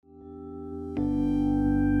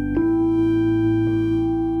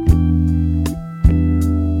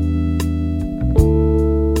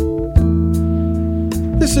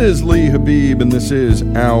is Lee Habib, and this is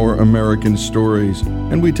Our American Stories.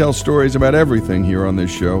 And we tell stories about everything here on this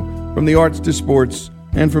show, from the arts to sports,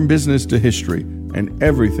 and from business to history, and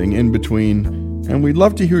everything in between. And we'd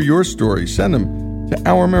love to hear your stories. Send them to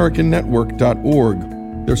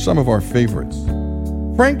ouramericannetwork.org. They're some of our favorites.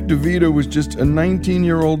 Frank DeVito was just a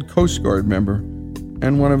 19-year-old Coast Guard member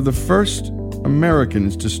and one of the first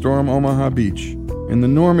Americans to storm Omaha Beach in the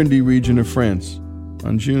Normandy region of France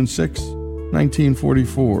on June 6,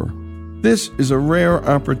 1944. This is a rare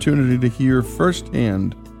opportunity to hear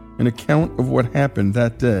firsthand an account of what happened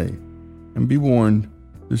that day. And be warned,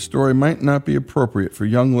 this story might not be appropriate for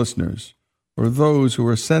young listeners or those who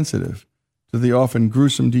are sensitive to the often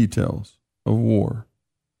gruesome details of war.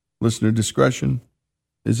 Listener discretion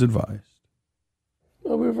is advised.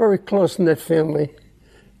 Well, we were a very close-knit family.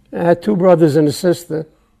 I had two brothers and a sister.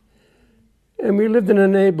 And we lived in a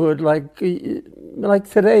neighborhood like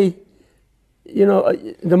today. You know,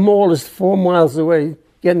 the mall is 4 miles away.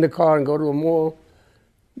 Get in the car and go to a mall.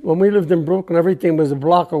 When we lived in Brooklyn, everything was a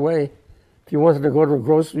block away. If you wanted to go to a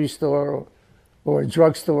grocery store or a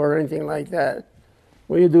drugstore or anything like that,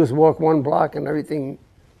 all you do is walk 1 block and everything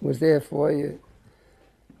was there for you.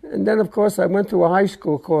 And then, of course, I went to a high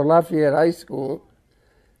school called Lafayette High School.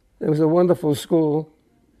 It was a wonderful school.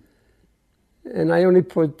 And I only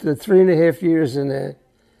put 3.5 years in there.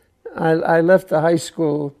 I left the high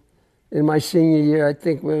school in my senior year. I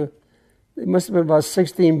think it must have been about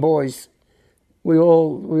 16 boys. We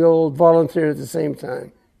all volunteered at the same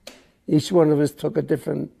time. Each one of us took a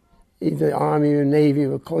different, either Army or Navy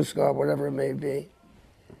or Coast Guard, whatever it may be.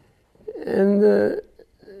 And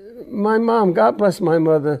my mom, God bless my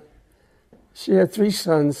mother, she had 3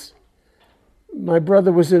 sons. My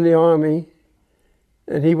brother was in the Army,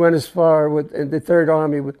 and he went as far in the 3rd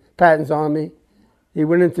Army, with Patton's Army. He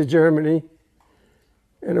went into Germany.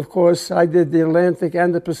 And of course, I did the Atlantic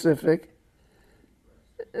and the Pacific.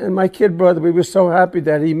 And my kid brother, we were so happy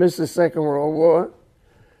that he missed the Second World War.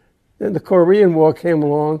 Then the Korean War came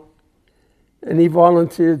along, and he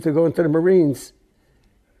volunteered to go into the Marines.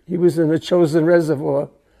 He was in the Chosin Reservoir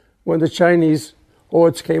when the Chinese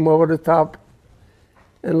hordes came over the top.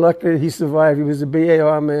 And luckily, he survived. He was a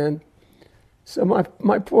BAR man. So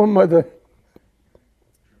my poor mother,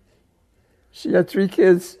 she had 3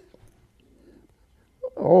 kids,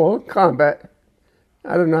 all in combat.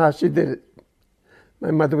 I don't know how she did it.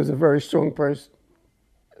 My mother was a very strong person.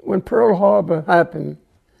 When Pearl Harbor happened,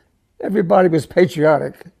 everybody was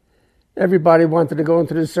patriotic. Everybody wanted to go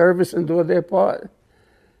into the service and do their part.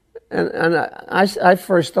 And I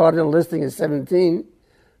first started enlisting at 17,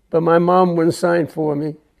 but my mom wouldn't sign for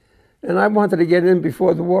me. And I wanted to get in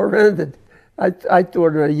before the war ended. I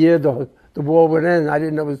thought in a year the war would end. I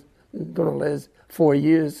didn't know it was going to last 4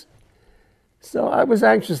 years. So I was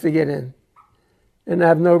anxious to get in. And I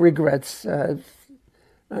have no regrets. I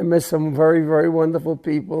met some very, very wonderful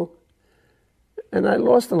people. And I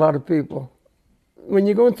lost a lot of people. When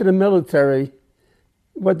you go into the military,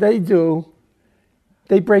 what they do,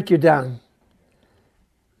 they break you down.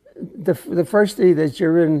 The first day that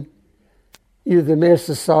you're in, either the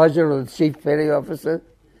master sergeant or the chief petty officer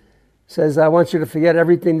says, I want you to forget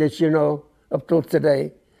everything that you know up till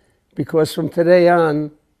today, because from today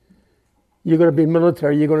on, you're going to be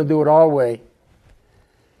military, you're going to do it our way.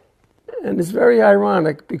 And it's very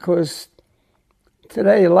ironic because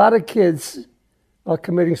today a lot of kids are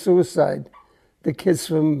committing suicide. The kids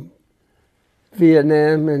from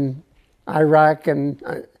Vietnam and Iraq, and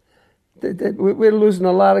we're losing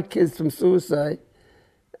a lot of kids from suicide.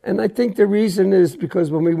 And I think the reason is because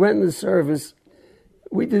when we went in the service,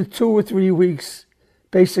 we did 2 or 3 weeks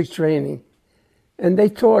basic training, and they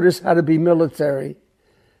taught us how to be military.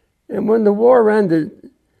 And when the war ended,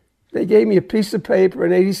 they gave me a piece of paper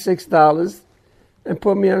and $86 and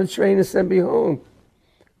put me on a train and sent me home.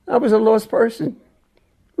 I was a lost person.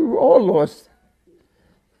 We were all lost.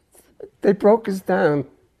 They broke us down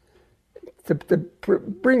to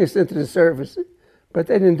bring us into the service, but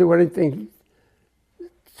they didn't do anything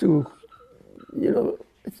to,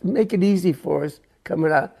 make it easy for us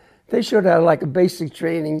coming out. They should have like a basic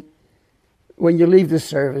training when you leave the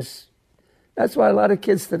service. That's why a lot of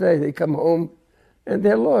kids today, they come home and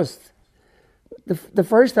they're lost. The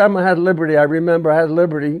first time I had Liberty, I remember I had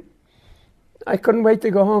Liberty, I couldn't wait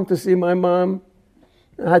to go home to see my mom.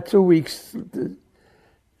 I had 2 weeks.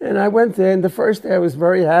 And I went there, and the first day I was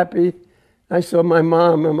very happy. I saw my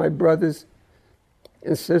mom and my brothers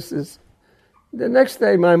and sisters. The next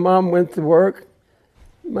day, my mom went to work.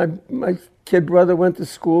 My kid brother went to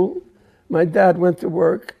school. My dad went to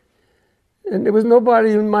work. And there was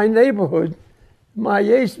nobody in my neighborhood my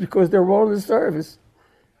age because they were all in the service.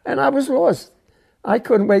 And I was lost. I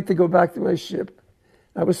couldn't wait to go back to my ship.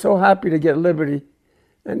 I was so happy to get liberty.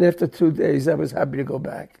 And after 2 days, I was happy to go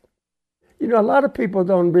back. You know, a lot of people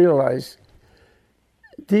don't realize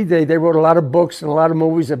D-Day, they wrote a lot of books and a lot of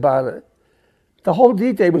movies about it. The whole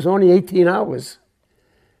D-Day was only 18 hours.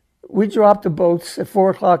 We dropped the boats at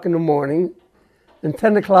 4 o'clock in the morning, and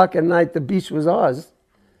 10 o'clock at night, the beach was ours.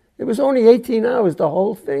 It was only 18 hours, the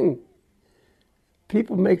whole thing.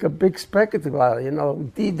 People make a big spectacle out of it, you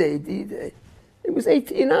know, D-Day, D-Day. It was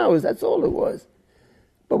 18 hours, that's all it was.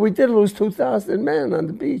 But we did lose 2,000 men on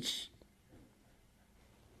the beach.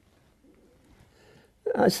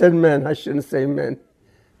 I said men, I shouldn't say men.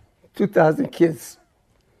 2,000 kids.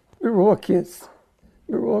 We were all kids.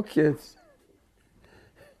 We were all kids.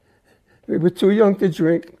 We were too young to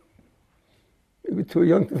drink. We were too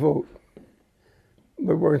young to vote.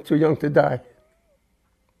 We weren't too young to die.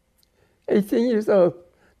 18 years old,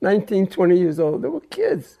 19, 20 years old. They were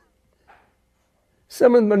kids.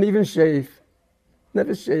 Some of them didn't even shave.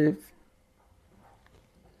 Never shaved.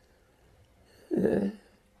 Yeah.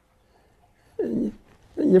 And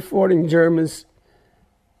you're fighting Germans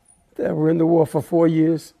that were in the war for 4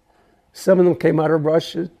 years. Some of them came out of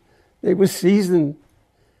Russia. They were seasoned.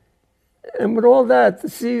 And with all that, the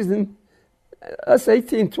season, us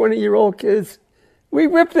 18, 20-year-old kids, we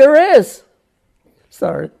ripped their ass.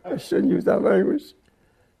 Sorry, I shouldn't use that language.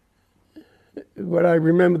 What I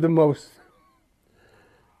remember the most.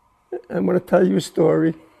 I'm going to tell you a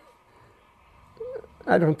story.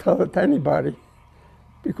 I don't tell it to anybody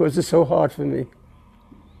because it's so hard for me.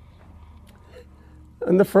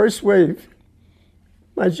 On the first wave,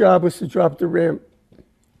 my job was to drop the ramp.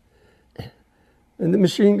 And the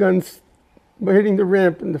machine guns were hitting the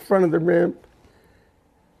ramp in the front of the ramp.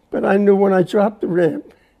 But I knew when I dropped the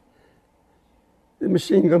ramp, the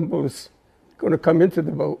machine gun was going to come into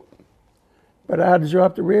the boat. But I had to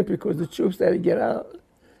drop the ramp because the troops had to get out.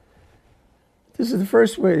 This is the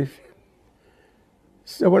first wave.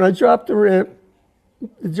 So when I dropped the ramp,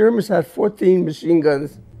 the Germans had 14 machine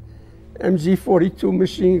guns, MG-42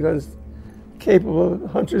 machine guns, capable of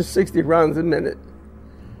 160 rounds a minute.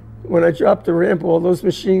 When I dropped the ramp, all those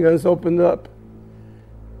machine guns opened up.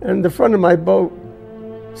 And in the front of my boat,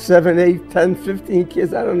 7, 8, 10, 15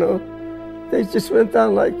 kids, I don't know, they just went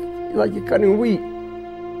down like you're cutting wheat.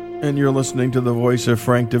 And you're listening to the voice of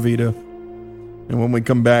Frank DeVita. And when we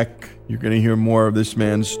come back, you're going to hear more of this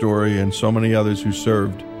man's story and so many others who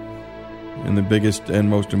served in the biggest and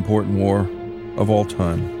most important war of all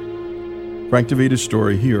time. Frank DeVita's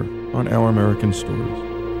story here on Our American Stories.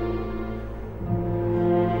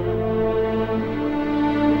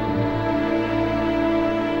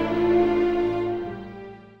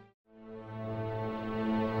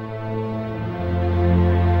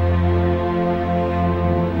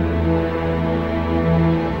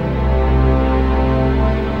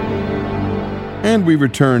 And we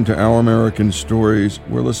return to Our American Stories.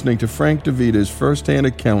 We're listening to Frank DeVita's first-hand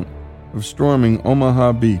account of storming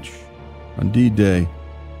Omaha Beach on D-Day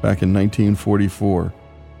back in 1944.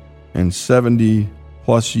 And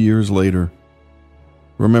 70-plus years later,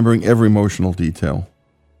 remembering every emotional detail.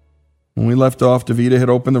 When we left off, DeVita had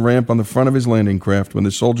opened the ramp on the front of his landing craft when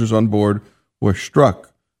the soldiers on board were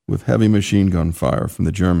struck with heavy machine gun fire from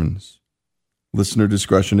the Germans. Listener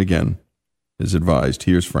discretion again is advised.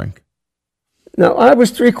 Here's Frank. Now, I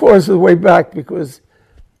was 3/4 of the way back because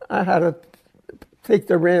I had to take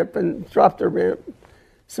the ramp and drop the ramp.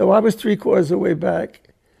 So I was 3/4 of the way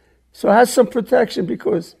back. So I had some protection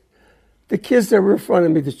because the kids that were in front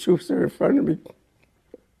of me, the troops that were in front of me,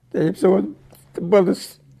 they absorbed the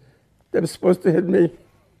bullets that were supposed to hit me.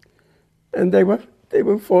 And they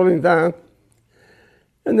were falling down.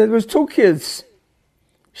 And there was 2 kids,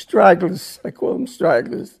 stragglers, I call them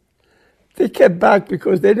stragglers. They kept back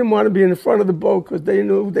because they didn't want to be in the front of the boat because they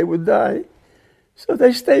knew they would die. So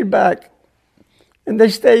they stayed back, and they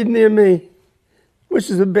stayed near me, which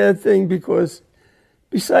is a bad thing because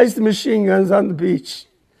besides the machine guns on the beach,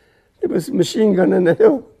 there was a machine gun in the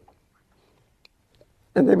hill,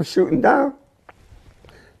 and they were shooting down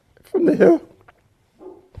from the hill.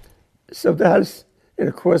 So that was in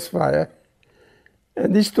a crossfire.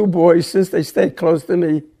 And these 2 boys, since they stayed close to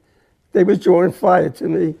me, they were drawing fire to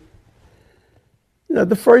me. Now,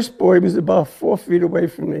 the first boy was about 4 feet away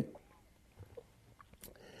from me.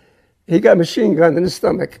 He got a machine gun in his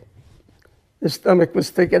stomach. His stomach was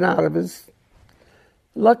sticking out of his.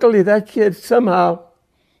 Luckily, that kid, somehow,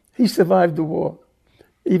 he survived the war,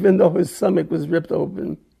 even though his stomach was ripped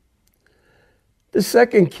open. The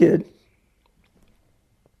second kid,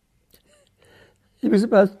 he was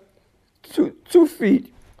about two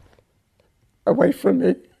feet away from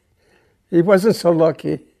me. He wasn't so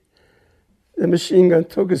lucky. the machine gun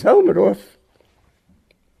took his helmet off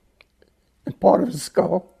and part of his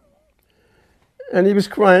skull. And he was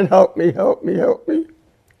crying, "Help me, help me, help me."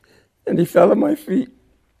 And he fell at my feet.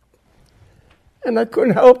 And I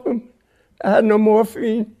couldn't help him. I had no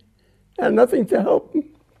morphine. I had nothing to help him.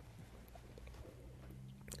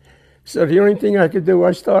 So the only thing I could do,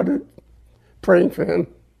 I started praying for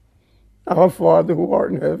him. "Our Father who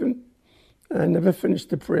art in heaven." I never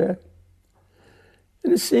finished the prayer.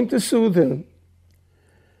 And it seemed to soothe him.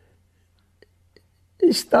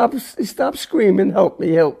 He stopped screaming, "Help me,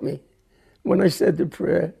 help me," when I said the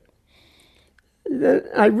prayer. Then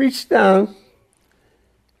I reached down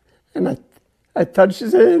and I touched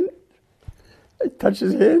his hand. I touched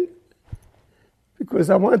his hand because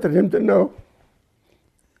I wanted him to know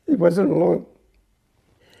he wasn't alone.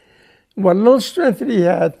 What little strength that he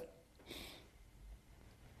had,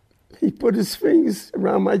 he put his fingers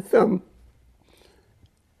around my thumb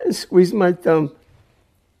and squeezed my thumb.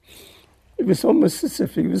 It was almost as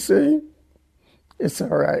if he was saying, "It's all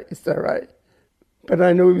right, it's all right." But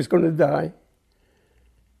I knew he was going to die.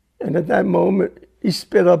 And at that moment, he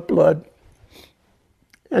spit up blood.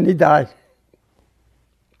 And he died.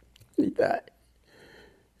 He died.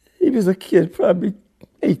 He was a kid, probably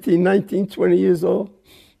 18, 19, 20 years old.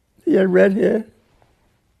 He had red hair.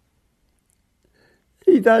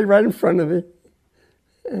 He died right in front of me.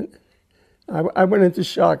 And I went into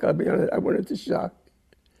shock, I'll be honest. I went into shock.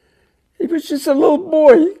 He was just a little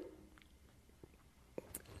boy.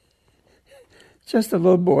 Just a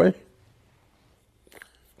little boy.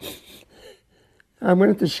 I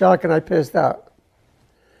went into shock and I passed out.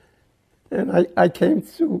 And I came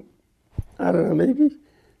to, I don't know, maybe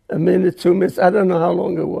a minute, 2 minutes. I don't know how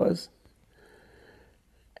long it was.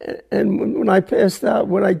 And when I passed out,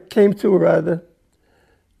 when I came to, rather,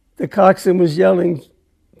 the coxswain was yelling,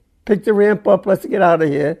 "Pick the ramp up, let's get out of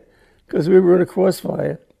here," because we were in a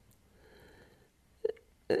crossfire.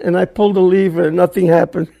 And I pulled the lever and nothing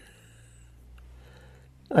happened.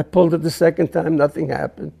 I pulled it the second time, nothing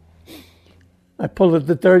happened. I pulled it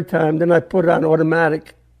the third time, then I put it on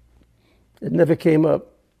automatic. It never came up.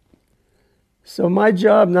 So my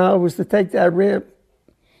job now was to take that ramp.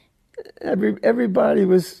 Everybody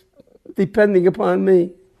was depending upon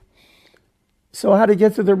me. So I had to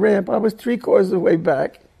get to the ramp. I was 3/4 of the way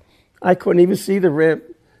back. I couldn't even see the ramp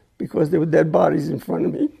because there were dead bodies in front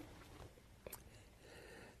of me.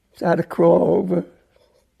 So I had to crawl over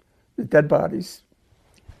the dead bodies.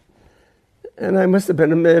 And I must have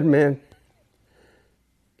been a madman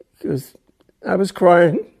because I was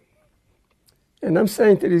crying. And I'm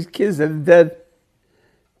saying to these kids that are dead,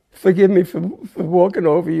 "Forgive me for walking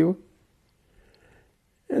over you."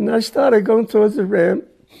 And I started going towards the ramp.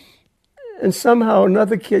 And somehow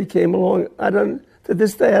another kid came along. To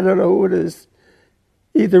this day, I don't know who it is.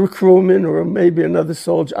 Either a crewman or maybe another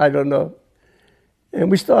soldier, I don't know. And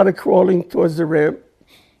we started crawling towards the ramp.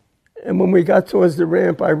 And when we got towards the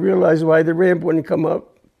ramp, I realized why the ramp wouldn't come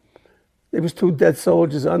up. There was 2 dead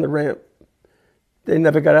soldiers on the ramp. They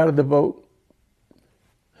never got out of the boat.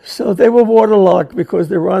 So they were waterlogged because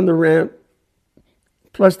they were on the ramp.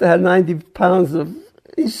 Plus they had 90 pounds of,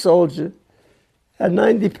 each soldier had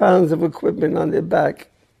 90 pounds of equipment on their back.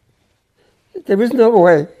 There was no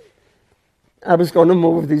way I was going to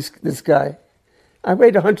move this guy. I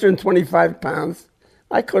weighed 125 pounds.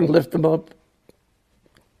 I couldn't lift him up.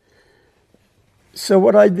 So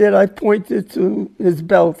what I did, I pointed to his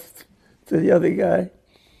belt, to the other guy.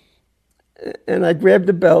 And I grabbed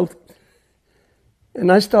the belt,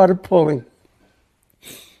 and I started pulling.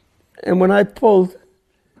 And when I pulled,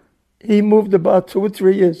 he moved about 2 or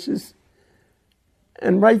 3 inches.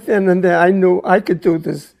 And right then and there, I knew I could do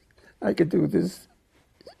this. I could do this.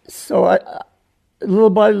 So I little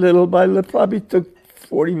by little, probably took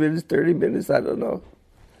 40 minutes, 30 minutes, I don't know.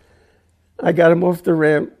 I got him off the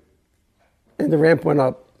ramp, and the ramp went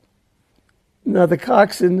up. Now the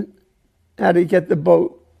coxswain had to get the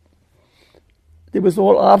boat. There was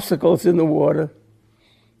all obstacles in the water.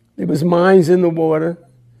 There was mines in the water,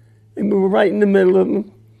 and we were right in the middle of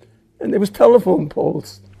them, and there was telephone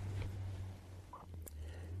poles.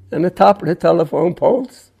 And the top of the telephone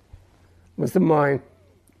poles was the mine,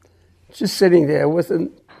 just sitting there. It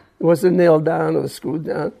wasn't nailed down or screwed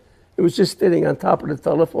down. It was just sitting on top of the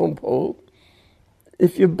telephone pole.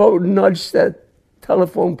 If your boat nudged that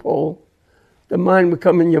telephone pole, the mine would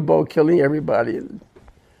come in your boat, killing everybody.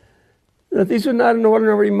 Now, these were not an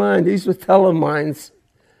ordinary mine. These were telemines.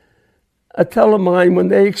 A telemine, when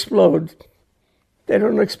they explode, they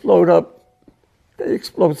don't explode up. They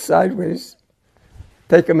explode sideways.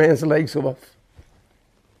 Take a man's legs off.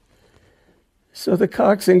 So the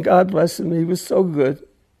coxswain, God bless him, he was so good.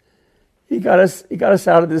 He got us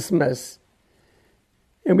out of this mess.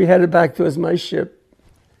 And we headed back towards my ship.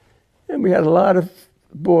 And we had a lot of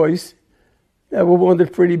boys that were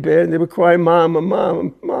wounded pretty bad, and they were crying, "Mama,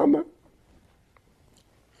 Mama, Mama."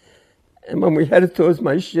 And when we headed towards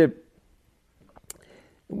my ship,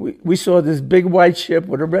 we saw this big white ship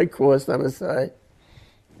with a red cross on the side.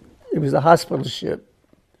 It was a hospital ship.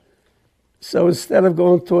 So instead of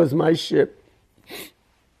going towards my ship,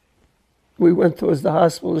 we went towards the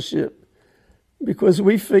hospital ship, because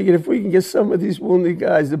we figured if we can get some of these wounded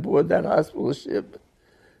guys aboard that hospital ship,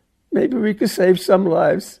 maybe we could save some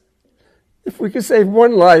lives. If we could save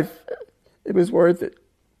one life, it was worth it.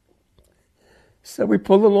 So we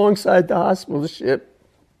pulled alongside the hospital ship,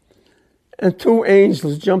 and 2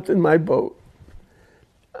 angels jumped in my boat.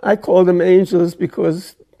 I called them angels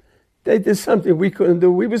because they did something we couldn't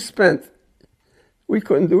do. We were spent. We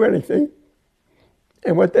couldn't do anything.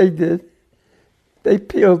 And what they did, they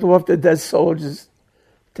peeled off the dead soldiers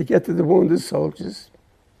to get to the wounded soldiers.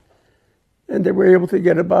 And they were able to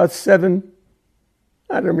get about 7,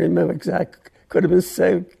 I don't remember exact, could have been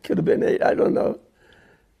 7, could have been 8, I don't know.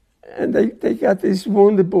 And they got these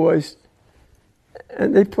wounded boys,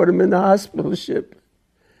 and they put them in the hospital ship.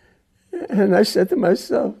 And I said to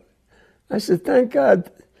myself, I said, thank God,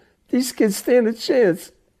 these kids stand a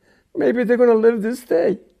chance. Maybe they're going to live this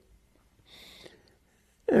day.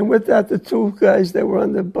 And with that, the 2 guys that were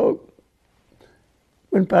on the boat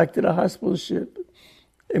went back to the hospital ship,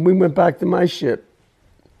 and we went back to my ship.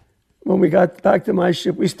 When we got back to my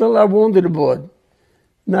ship, we still had wounded aboard.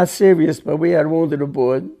 Not serious, but we had wounded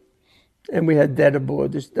aboard, and we had dead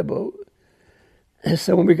aboard the boat. And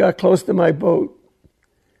so when we got close to my boat,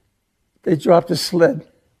 they dropped a sled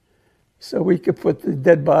so we could put the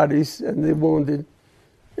dead bodies and the wounded,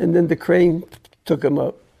 and then the crane took them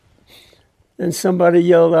up. And somebody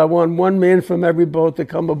yelled, "I want one man from every boat to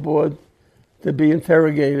come aboard to be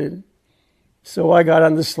interrogated." So I got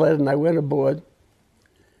on the sled and I went aboard.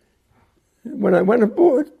 When I went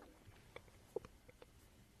aboard,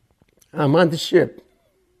 I'm on the ship.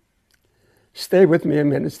 Stay with me a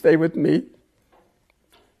minute, stay with me.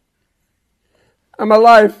 I'm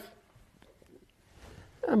alive.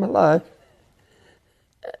 I'm alive.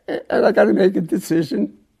 And I got to make a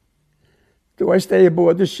decision. Do I stay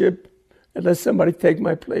aboard the ship and let somebody take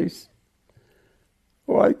my place?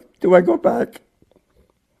 Or do I go back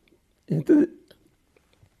into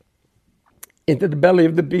the belly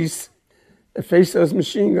of the beast and face those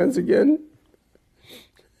machine guns again?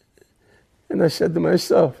 And I said to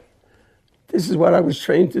myself, this is what I was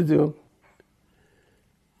trained to do.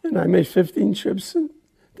 And I made 15 trips. And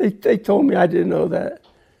they told me I didn't know that.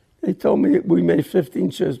 They told me we made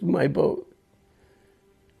 15 trips with my boat.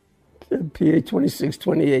 PA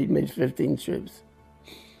 2628 made 15 trips.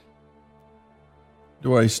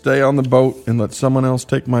 Do I stay on the boat and let someone else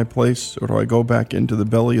take my place, or do I go back into the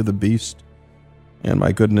belly of the beast? And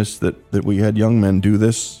my goodness, that we had young men do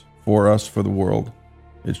this for us, for the world.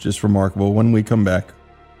 It's just remarkable. When we come back,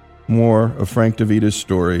 more of Frank DeVita's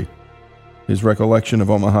story, his recollection of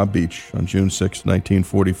Omaha Beach on June 6,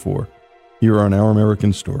 1944, here on Our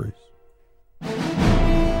American Stories.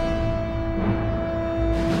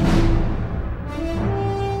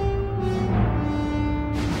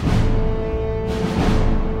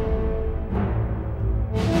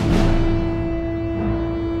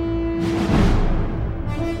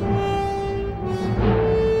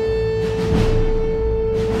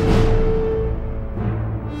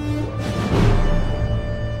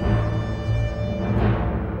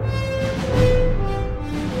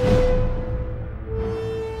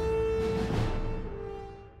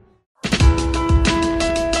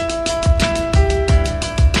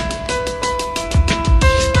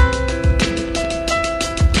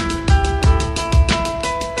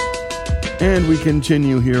 And we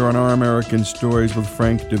continue here on Our American Stories with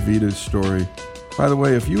Frank DeVita's story. By the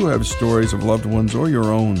way, if you have stories of loved ones or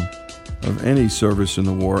your own of any service in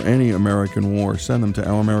the war, any American war, send them to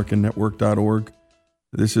ouramericannetwork.org.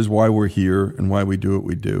 This is why we're here and why we do what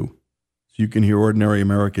we do. So you can hear ordinary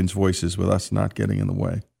Americans' voices with us not getting in the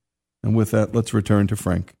way. And with that, let's return to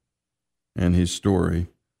Frank and his story.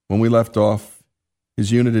 When we left off,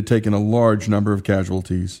 his unit had taken a large number of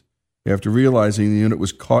casualties. After realizing the unit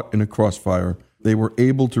was caught in a crossfire, they were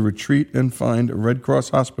able to retreat and find a Red Cross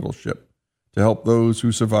hospital ship to help those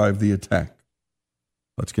who survived the attack.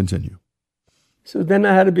 Let's continue. So then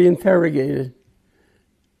I had to be interrogated.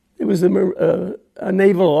 There was a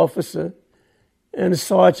naval officer and a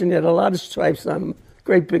sergeant. He had a lot of stripes on him,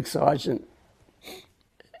 great big sergeant.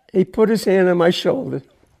 He put his hand on my shoulder.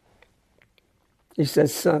 He said,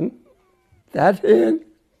 "Son, that hand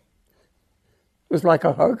was like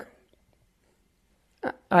a hug."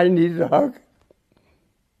 I needed a hug.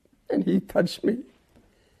 And he touched me.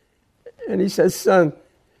 And he says, son,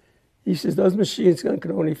 he says, those machines can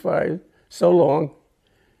only fire so long.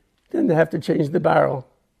 Then they have to change the barrel.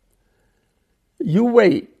 You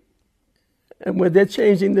wait. And when they're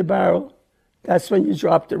changing the barrel, that's when you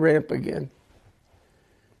drop the ramp again.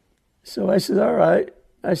 So I said, all right.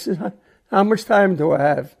 I said, how much time do I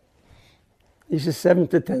have? He said, 7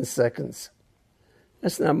 to 10 seconds.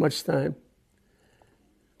 That's not much time.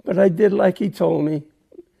 But I did like he told me.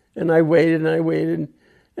 And I waited and I waited.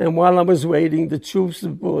 And while I was waiting, the troops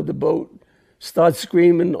aboard the boat start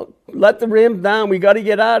screaming, let the ramp down, we got to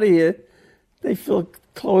get out of here. They felt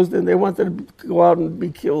closed and they wanted to go out and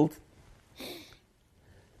be killed.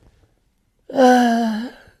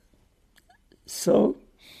 So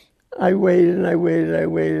I waited and I waited, I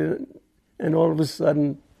waited, and all of a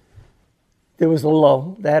sudden there was a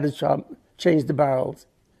lull. They had to change the barrels.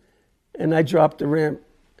 And I dropped the ramp.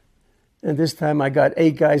 And this time I got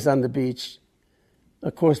 8 guys on the beach.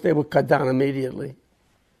 Of course, they were cut down immediately.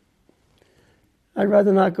 I'd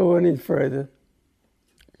rather not go any further.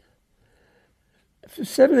 For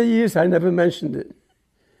 70 years, I never mentioned it.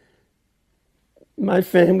 My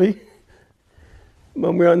family,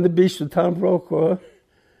 when we were on the beach with Tom Brokaw,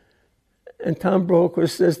 and Tom Brokaw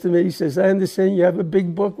says to me, he says, I understand you have a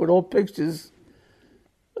big book with all pictures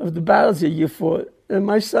of the battles that you fought. And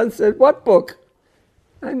my son said, what book?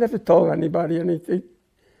 I never told anybody anything.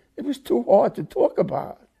 It was too hard to talk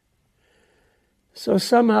about. So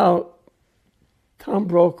somehow, Tom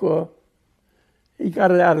Brokaw, he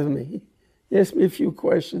got it out of me. He asked me a few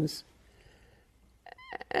questions.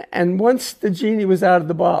 And once the genie was out of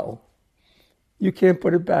the bottle, you can't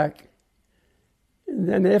put it back. And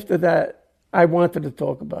then after that, I wanted to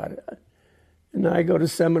talk about it. And I go to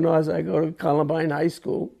seminars, I go to Columbine High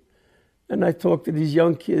School, and I talk to these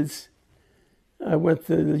young kids. I went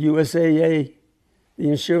to the USAA, the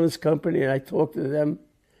insurance company, and I talked to them.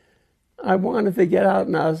 I wanted to get out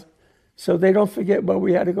now so they don't forget what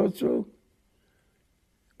we had to go through.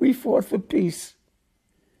 We fought for peace.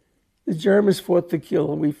 The Germans fought to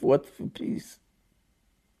kill, and we fought for peace.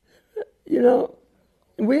 You know,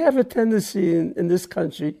 we have a tendency in this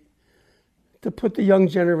country to put the young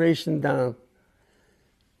generation down.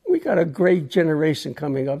 We got a great generation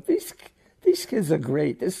coming up. These kids are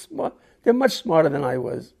great. They're smart. They're much smarter than I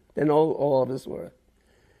was, than all of us were.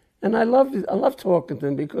 And I love talking to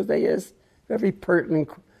them because they ask very pertinent.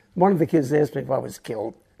 One of the kids asked me if I was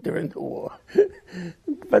killed during the war.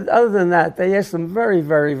 But other than that, they asked some very,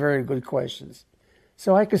 very, very good questions.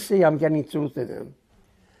 So I could see I'm getting through to them.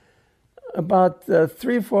 About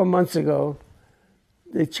 3 or 4 months ago,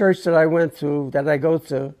 the church that I go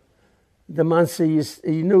to, the Monsignor,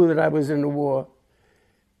 he knew that I was in the war.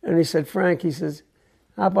 And he said, Frank, he says,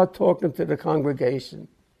 how about talking to the congregation?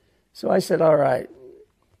 So I said, all right.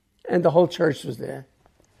 And the whole church was there.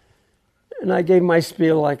 And I gave my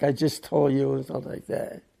spiel like I just told you and stuff like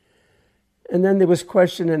that. And then there was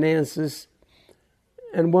question and answers.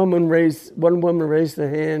 And one woman raised her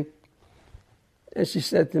hand. And she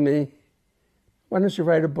said to me, why don't you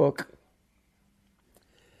write a book?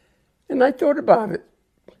 And I thought about it.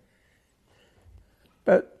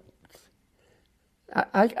 But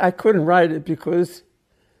I couldn't write it because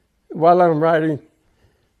while I'm writing,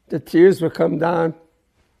 the tears would come down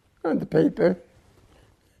on the paper.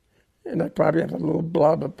 And I probably have a little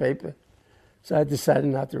blob of paper. So I decided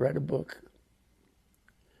not to write a book.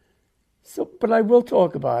 But I will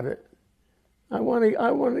talk about it. I want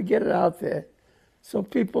to get it out there so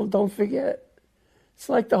people don't forget. It's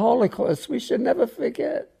like the Holocaust. We should never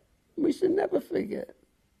forget. We should never forget.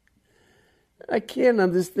 I can't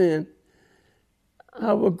understand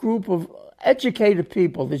how a group of educated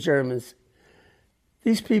people, the Germans,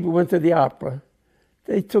 these people went to the opera.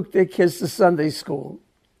 They took their kids to Sunday school.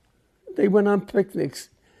 They went on picnics.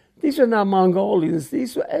 These are not Mongolians.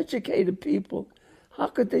 These were educated people. How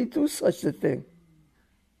could they do such a thing?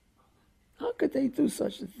 How could they do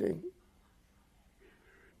such a thing?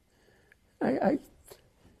 I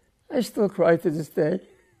still cry to this day.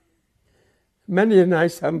 Many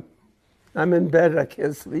nights I'm in bed, I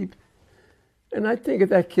can't sleep. And I think of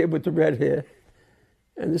that kid with the red hair.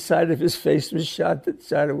 And the side of his face was shot the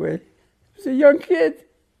side away. He was a young kid.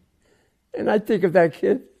 And I think of that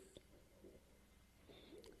kid.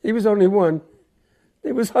 He was only one.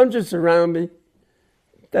 There was hundreds around me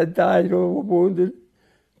that died or were wounded.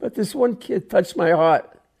 But this one kid touched my heart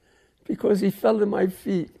because he fell to my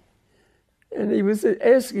feet. And he was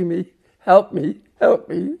asking me, help me, help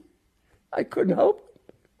me. I couldn't help.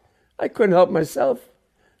 I couldn't help myself.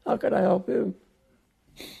 How could I help him?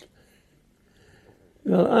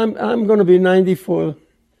 Well, I'm going to be 94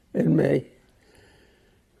 in May.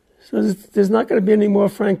 So there's not going to be any more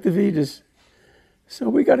Frank DeVitas. So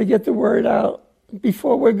we got to get the word out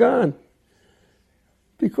before we're gone.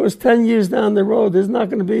 Because 10 years down the road, there's not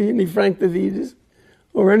going to be any Frank DeVitas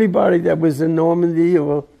or anybody that was in Normandy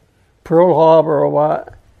or Pearl Harbor or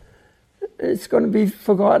what. It's going to be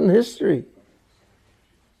forgotten history.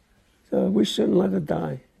 So we shouldn't let it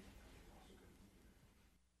die.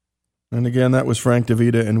 And again, that was Frank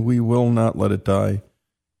DeVita, and we will not let it die.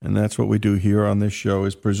 And that's what we do here on this show,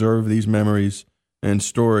 is preserve these memories and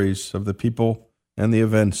stories of the people and the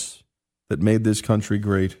events that made this country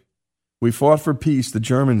great. We fought for peace. The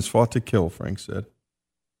Germans fought to kill, Frank said.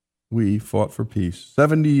 We fought for peace.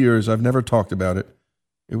 70 years, I've never talked about it.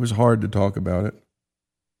 It was hard to talk about it.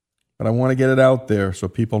 But I want to get it out there so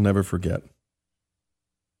people never forget.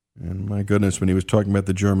 And my goodness, when he was talking about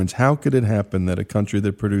the Germans, how could it happen that a country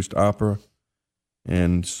that produced opera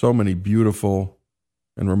and so many beautiful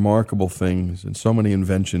and remarkable things and so many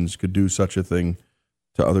inventions could do such a thing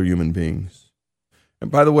to other human beings?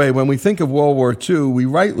 And by the way, when we think of World War II, we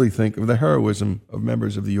rightly think of the heroism of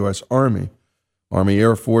members of the U.S. Army,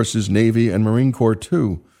 Air Forces, Navy, and Marine Corps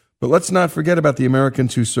too. But let's not forget about the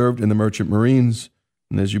Americans who served in the Merchant Marines,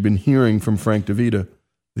 and as you've been hearing from Frank DeVita,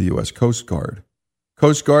 the U.S. Coast Guard.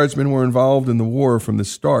 Coast Guardsmen were involved in the war from the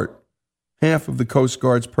start. Half of the Coast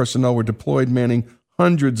Guard's personnel were deployed manning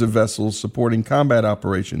hundreds of vessels supporting combat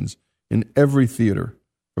operations in every theater,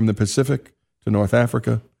 from the Pacific to North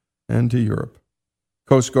Africa and to Europe.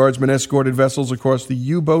 Coast Guardsmen escorted vessels across the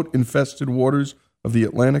U-boat-infested waters of the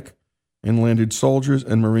Atlantic and landed soldiers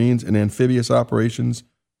and Marines in amphibious operations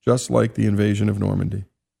just like the invasion of Normandy.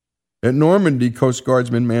 At Normandy, Coast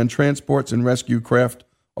Guardsmen manned transports and rescue craft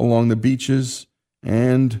along the beaches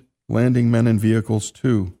and landing men and vehicles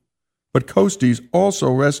too. But Coasties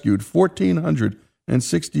also rescued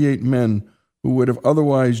 1,468 men who would have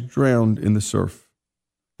otherwise drowned in the surf.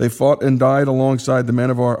 They fought and died alongside the men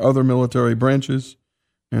of our other military branches,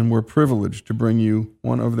 and we're privileged to bring you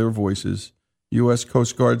one of their voices, U.S.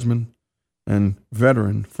 Coast Guardsman and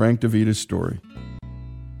veteran Frank DeVita's story.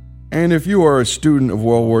 And if you are a student of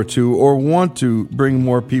World War II or want to bring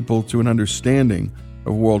more people to an understanding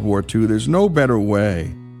of World War II, there's no better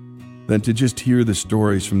way than to just hear the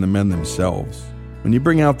stories from the men themselves. When you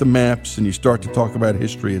bring out the maps and you start to talk about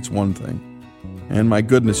history, it's one thing. And my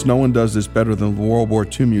goodness, no one does this better than the World War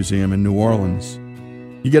II Museum in New Orleans.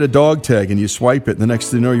 You get a dog tag and you swipe it, and the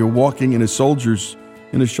next thing you know, you're walking in a soldier's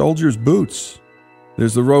boots.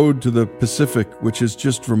 There's the road to the Pacific, which is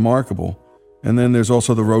just remarkable. And then there's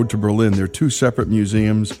also the road to Berlin. They're two separate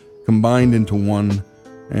museums combined into one.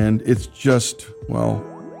 And it's just, well,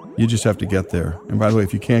 you just have to get there. And by the way,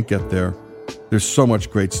 if you can't get there, there's so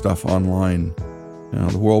much great stuff online.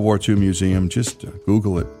 The World War II Museum, just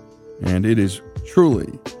Google it. And it is truly,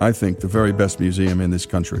 I think, the very best museum in this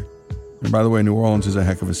country. And by the way, New Orleans is a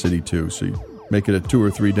heck of a city too. So you make it a 2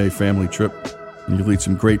 or 3 day family trip, and you'll eat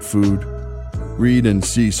some great food, read and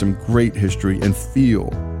see some great history, and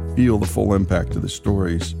feel the full impact of the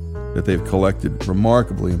stories that they've collected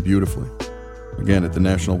remarkably and beautifully. Again, at the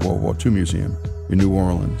National World War II Museum in New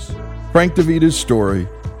Orleans. Frank DeVita's story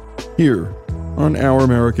here on Our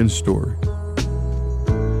American Story.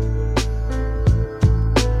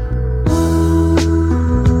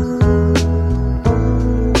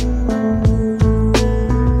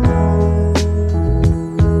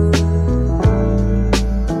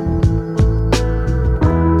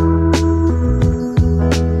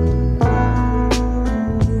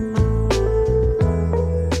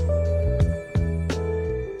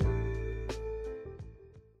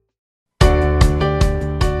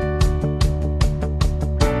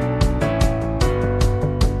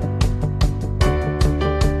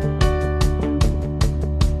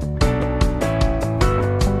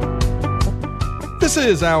 This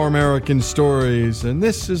is Our American Stories, and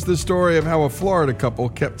this is the story of how a Florida couple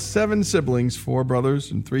kept 7 siblings, 4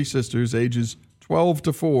 brothers and 3 sisters, ages 12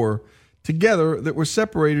 to 4, together that were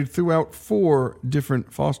separated throughout 4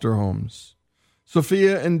 different foster homes.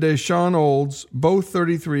 Sophia and Deshaun Olds, both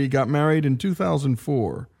 33, got married in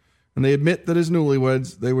 2004, and they admit that as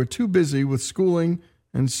newlyweds, they were too busy with schooling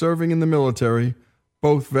and serving in the military,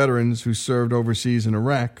 both veterans who served overseas in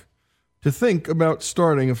Iraq, to think about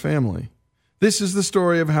starting a family. This is the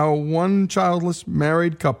story of how one childless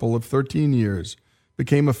married couple of 13 years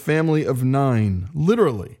became a family of 9,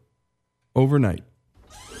 literally, overnight.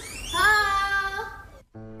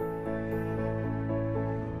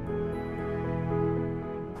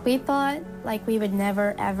 We thought we would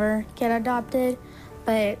never ever get adopted,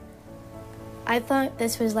 but I thought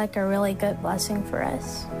this was a really good blessing for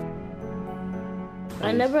us.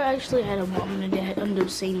 I never actually had a mom and a dad under the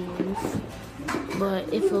same roof,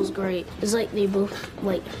 but it feels great. It's like they both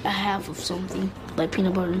like a half of something, like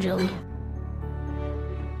peanut butter and jelly.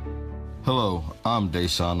 Hello, I'm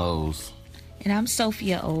Deshaun O's. And I'm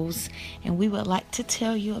Sophia O's, and we would like to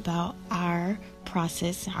tell you about our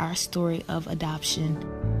process, our story of adoption.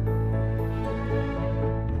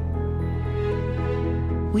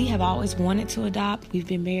 We have always wanted to adopt. We've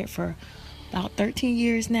been married for about 13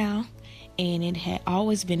 years now, and it had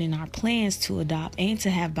always been in our plans to adopt and to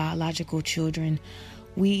have biological children.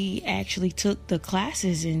 We actually took the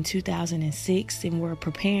classes in 2006 and were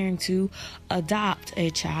preparing to adopt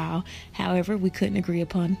a child. However, we couldn't agree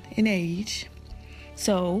upon an age.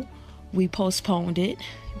 So we postponed it,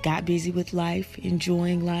 got busy with life,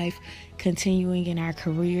 enjoying life, continuing in our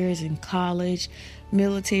careers in college,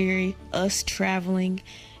 military, us traveling.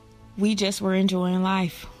 We just were enjoying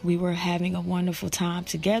life. We were having a wonderful time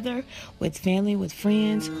together with family, with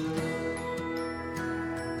friends.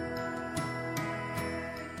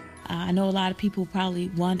 I know a lot of people probably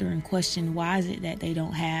wonder and question, why is it that they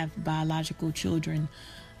don't have biological children?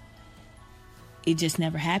 It just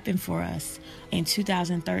never happened for us. In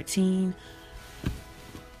 2013,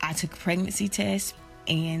 I took a pregnancy test,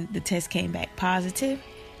 and the test came back positive.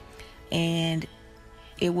 And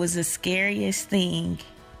it was the scariest thing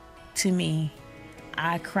to me.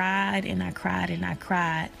 I cried and I cried and I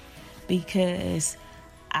cried because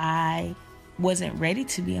I wasn't ready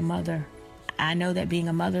to be a mother. I know that being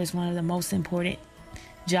a mother is one of the most important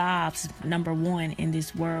jobs, number one in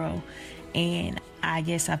this world. And I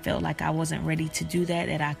guess I felt like I wasn't ready to do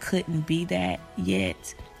that I couldn't be that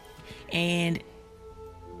yet. And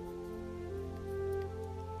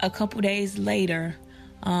a couple days later,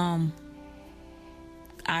 I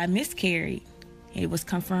miscarried. It was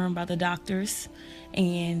confirmed by the doctors,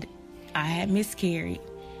 and I had miscarried.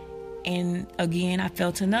 And again, I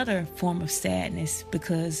felt another form of sadness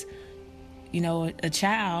because, you know, a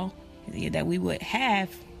child that we would have,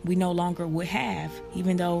 we no longer would have.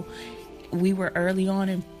 Even though we were early on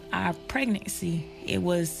in our pregnancy, it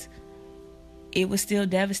was still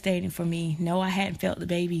devastating for me. No, I hadn't felt the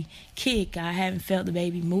baby kick. I haven't felt the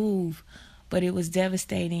baby move, but it was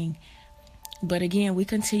devastating. But again, we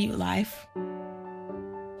continued life.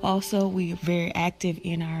 Also, we are very active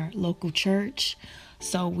in our local church.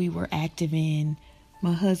 So we were active in,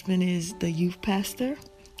 my husband is the youth pastor,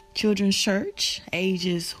 children's church,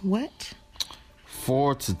 ages what?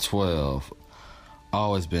 4 to 12.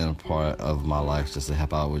 Always been a part of my life just to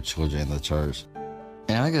help out with children in the church.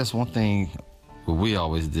 And I guess one thing we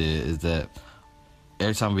always did is that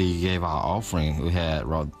every time we gave our offering, we had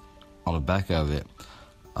on the back of it,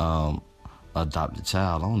 adopt a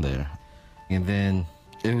child on there. And then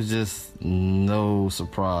it was just no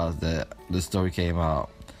surprise that the story came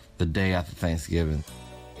out the day after Thanksgiving.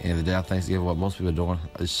 And the day after Thanksgiving, what most people are doing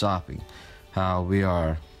is shopping. How we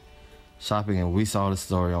are shopping, and we saw the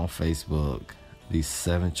story on Facebook. These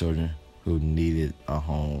 7 children who needed a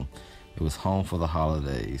home. It was home for the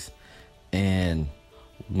holidays. And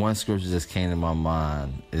one scripture just came to my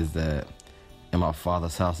mind is that in my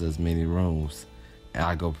Father's house there's many rooms, and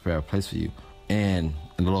I go prepare a place for you. And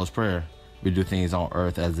in the Lord's Prayer, we do things on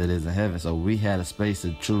earth as it is in heaven. So we had a space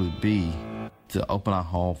to truly be, to open our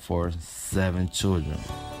home for 7 children.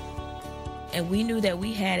 And we knew that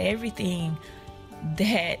we had everything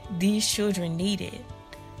that these children needed.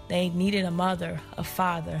 They needed a mother, a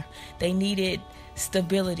father. They needed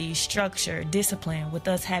stability, structure, discipline. With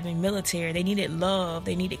us having military, they needed love.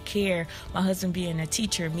 They needed care. My husband being a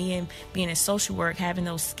teacher, me and being in social work, having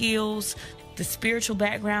those skills, the spiritual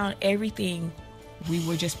background, everything. We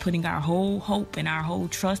were just putting our whole hope and our whole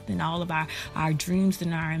trust and all of our dreams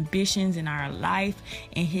and our ambitions and our life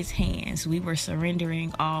in his hands. We were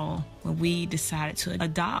surrendering all when we decided to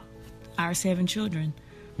adopt our 7 children.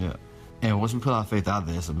 Yeah. And once we put our faith out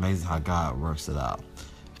there, it's amazing how God works it out.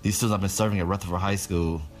 These students I've been serving at Rutherford High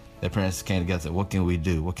School, their parents came together and said, what can we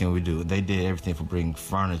do? What can we do? They did everything from bringing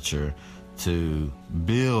furniture to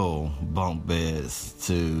build bunk beds,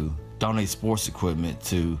 to donate sports equipment,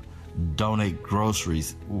 to donate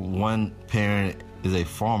groceries. One parent is a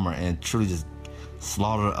farmer and truly just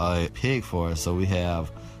slaughtered a pig for us. So we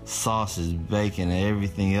have sausage, bacon, and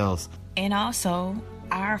everything else. And also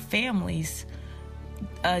our families.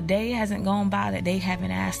 A day hasn't gone by that they haven't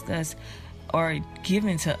asked us or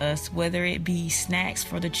given to us, whether it be snacks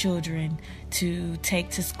for the children to take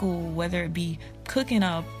to school, whether it be cooking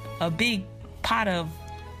a big pot of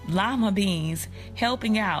lima beans,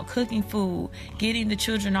 helping out, cooking food, getting the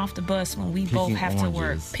children off the bus when we both have to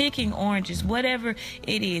work, picking oranges, whatever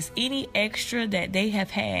it is, any extra that they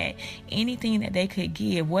have had, anything that they could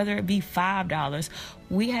give, whether it be $5.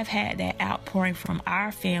 We have had that outpouring from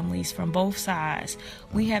our families from both sides.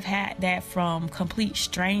 We have had that from complete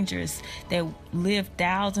strangers that live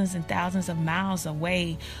thousands and thousands of miles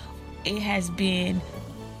away. It has been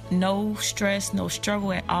no stress, no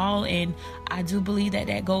struggle at all. And I do believe that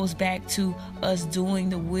that goes back to us doing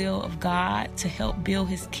the will of God to help build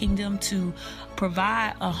his kingdom, to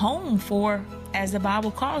provide a home for, as the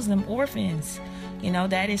Bible calls them, orphans. You know,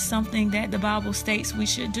 that is something that the Bible states we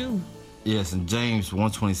should do. Yes, in James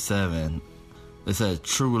 1:27, it says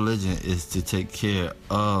true religion is to take care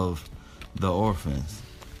of the orphans.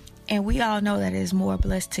 And we all know that it is more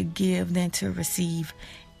blessed to give than to receive.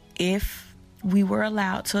 If we were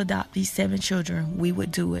allowed to adopt these 7 children, we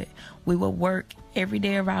would do it. We would work every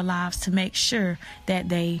day of our lives to make sure that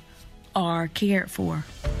they are cared for.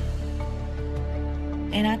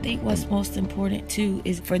 And I think what's most important too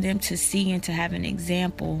is for them to see and to have an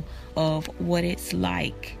example of what it's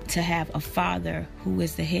like to have a father who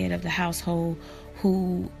is the head of the household,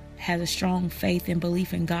 who has a strong faith and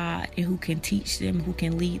belief in God, and who can teach them, who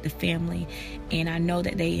can lead the family. And I know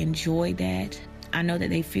that they enjoy that. I know that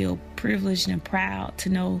they feel privileged and proud to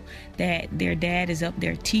know that their dad is up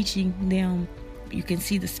there teaching them. You can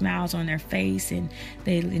see the smiles on their face, and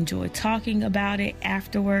they enjoy talking about it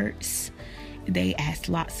afterwards. They ask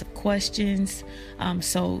lots of questions.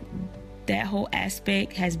 So that whole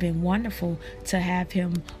aspect has been wonderful, to have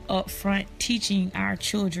him up front teaching our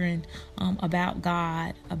children about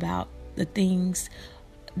God, about the things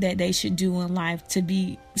that they should do in life to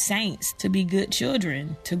be saints, to be good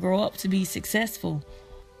children, to grow up to be successful.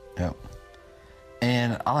 Yep.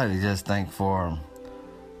 And I like to just thank for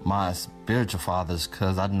my spiritual fathers,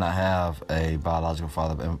 because I did not have a biological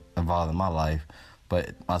father involved in my life,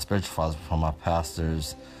 but my spiritual fathers, from my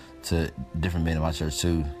pastors to different men in my church,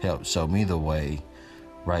 who helped show me the way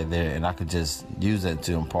right there. And I could just use that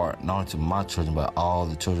to impart not only to my children, but all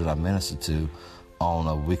the children I minister to on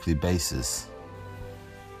a weekly basis.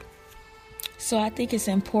 So I think it's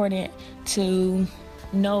important to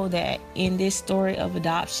know that in this story of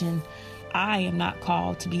adoption, I am not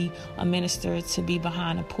called to be a minister, to be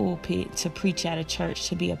behind a pulpit, to preach at a church,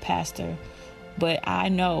 to be a pastor. But I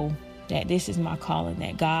know that this is my calling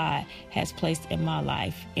that God has placed in my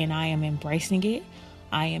life, and I am embracing it.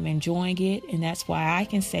 I am enjoying it. And that's why I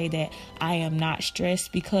can say that I am not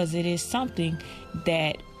stressed, because it is something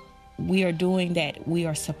that we are doing that we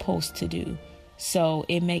are supposed to do. So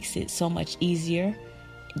it makes it so much easier.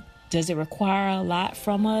 Does it require a lot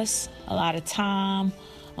from us? A lot of time,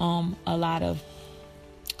 a lot of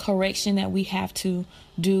correction that we have to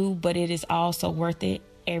do, but it is also worth it,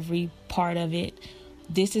 every part of it.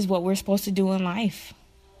 This is what we're supposed to do in life.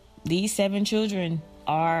 These 7 children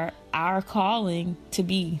are our calling to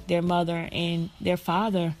be their mother and their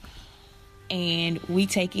father. And we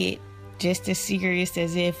take it just as serious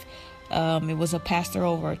as if it was a pastor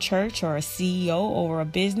over a church or a CEO over a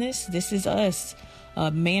business. This is us.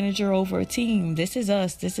 A manager over a team. This is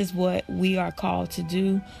us. This is what we are called to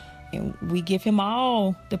do. And we give him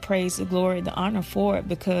all the praise, the glory, the honor for it,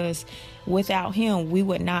 because without him, we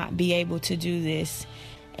would not be able to do this.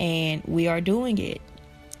 And we are doing it.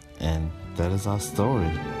 And that is our story.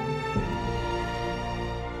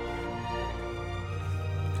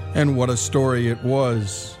 And what a story it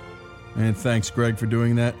was. And thanks, Greg, for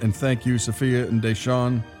doing that. And thank you, Sophia and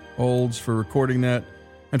Deshaun Olds, for recording that.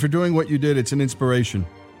 And for doing what you did. It's an inspiration.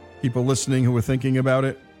 People listening who are thinking about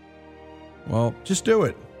it, well, just do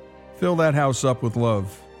it. Fill that house up with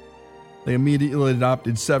love. They immediately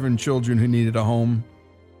adopted 7 children who needed a home.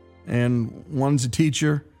 And one's a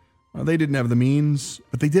teacher. Well, they didn't have the means,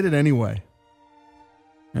 but they did it anyway.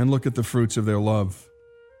 And look at the fruits of their love.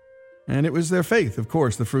 And it was their faith, of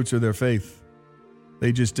course. The fruits are their faith.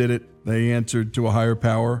 They just did it. They answered to a higher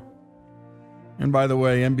power. And by the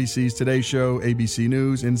way, NBC's Today Show, ABC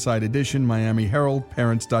News, Inside Edition, Miami Herald,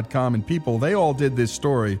 Parents.com, and People, they all did this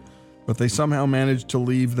story, but they somehow managed to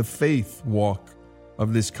leave the faith walk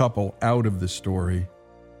of this couple out of the story.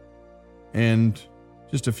 And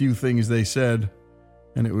just a few things they said,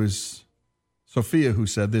 and it was Sophia who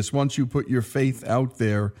said this: once you put your faith out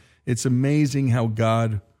there, it's amazing how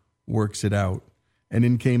God works it out. And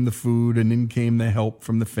in came the food, and in came the help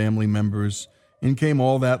from the family members, in came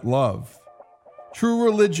all that love. True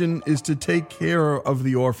religion is to take care of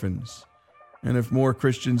the orphans. And if more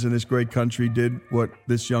Christians in this great country did what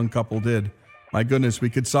this young couple did, my goodness, we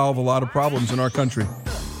could solve a lot of problems in our country.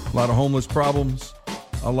 A lot of homeless problems,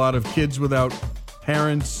 a lot of kids without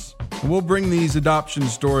parents. And we'll bring these adoption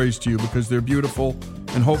stories to you because they're beautiful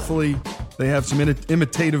and hopefully they have some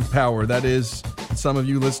imitative power. That is, some of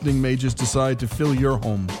you listening may just decide to fill your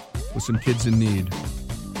home with some kids in need.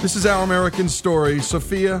 This is Our American Story,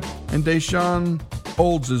 Sophia and Deshaun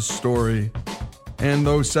Olds' story, and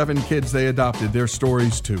those 7 kids they adopted, their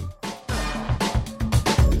stories too.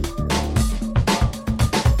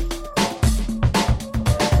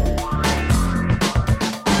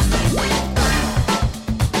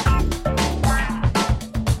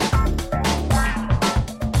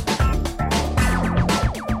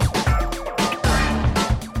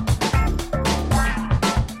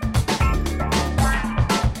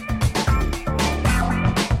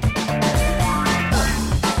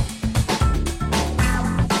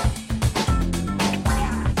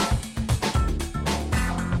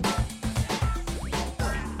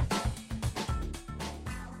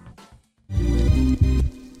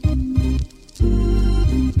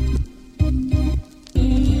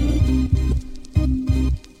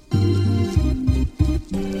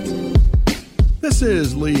 This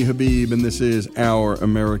is Lee Habib, and this is Our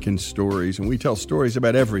American Stories, and we tell stories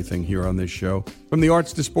about everything here on this show, from the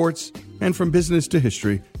arts to sports, and from business to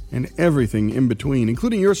history, and everything in between,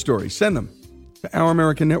 including your stories. Send them to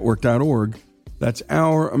ouramericannetwork.org. That's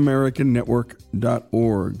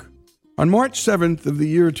ouramericannetwork.org. On March 7th of the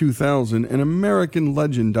year 2000, an American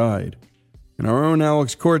legend died, and our own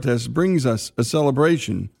Alex Cortez brings us a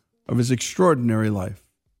celebration of his extraordinary life.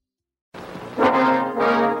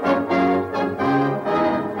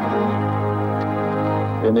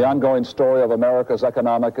 In the ongoing story of America's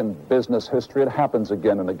economic and business history, it happens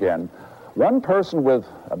again and again. One person with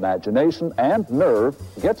imagination and nerve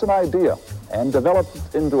gets an idea and develops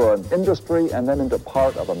it into an industry and then into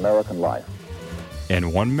part of American life.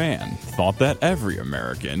 And one man thought that every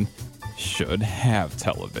American should have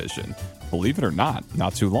television. Believe it or not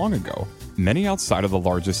too long ago, many outside of the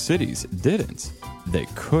largest cities didn't. They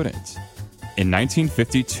couldn't. In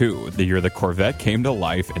 1952, the year the Corvette came to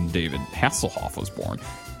life and David Hasselhoff was born,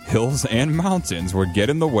 hills and mountains would get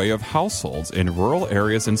in the way of households in rural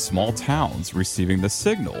areas and small towns receiving the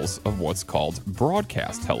signals of what's called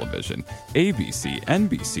broadcast television, ABC,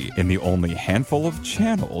 NBC, in the only handful of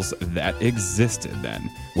channels that existed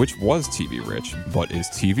then, which was TV rich, but is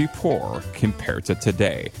TV poor compared to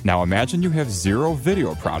today. Now imagine you have 0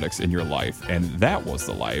 video products in your life, and that was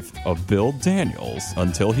the life of Bill Daniels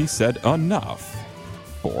until he said enough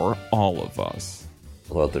for all of us.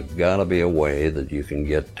 Well, there's got to be a way that you can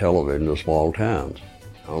get television to small towns.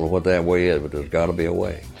 I don't know what that way is, but there's got to be a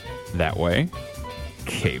way. That way?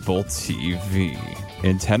 Cable TV.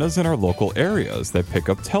 Antennas in our local areas that pick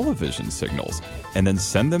up television signals and then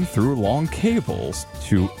send them through long cables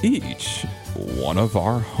to each one of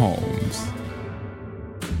our homes.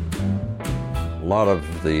 A lot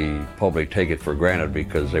of the public take it for granted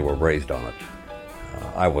because they were raised on it.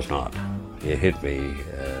 I was not. It hit me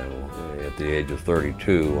at the age of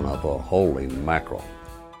 32 when I thought, holy mackerel.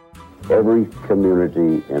 Every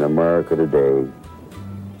community in America today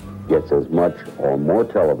gets as much or more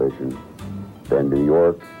television than New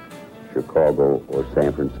York, Chicago, or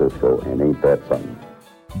San Francisco, and ain't that something?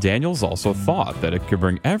 Daniels also thought that it could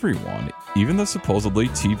bring everyone, even the supposedly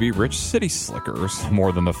TV-rich city slickers,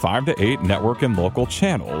 more than the 5 to 8 network and local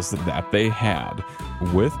channels that they had,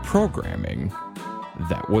 with programming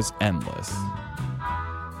that was endless.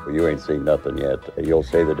 Well, you ain't seen nothing yet. You'll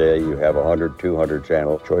say the day you have 100, 200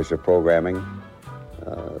 channel choice of programming.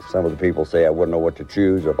 Some of the people say I wouldn't know what to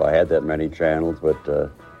choose if I had that many channels, but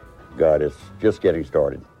God, it's just getting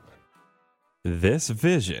started. This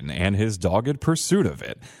vision and his dogged pursuit of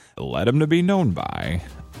it led him to be known by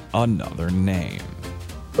another name.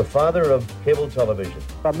 The father of cable television.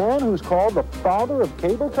 A man who's called the father of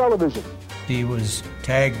cable television. He was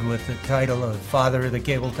tagged with the title of father of the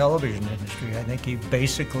cable television industry. I think he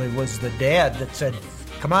basically was the dad that said,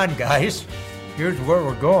 come on, guys, here's where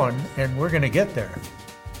we're going, and we're going to get there.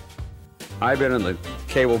 I've been in the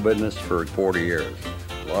cable business for 40 years.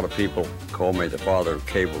 A lot of people call me the father of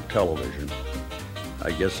cable television.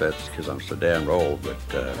 I guess that's because I'm so damn old, but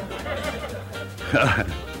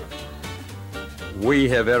we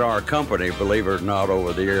have in our company, believe it or not,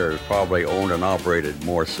 over the years, probably owned and operated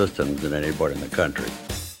more systems than anybody in the country.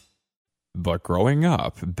 But growing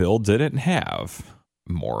up, Bill didn't have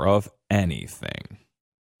more of anything.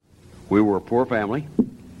 We were a poor family.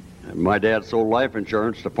 My dad sold life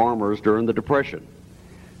insurance to farmers during the Depression.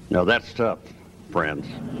 Now that's tough, friends.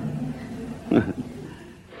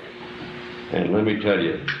 And let me tell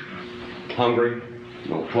you, hungry,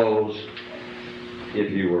 no clothes.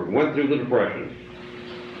 If you went through the Depression,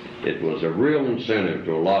 it was a real incentive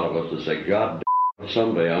to a lot of us to say, God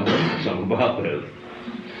someday I'm going to do something about this.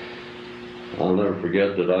 I'll never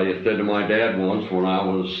forget that I said to my dad once when I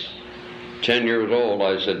was 10 years old,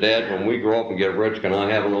 I said, Dad, when we grow up and get rich, can I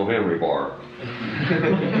have an O-Henry bar?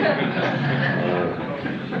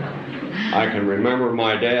 I can remember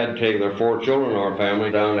my dad taking their 4 children in our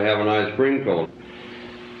family down to have an ice cream cone.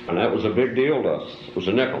 And that was a big deal to us. It was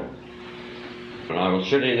a nickel. And I was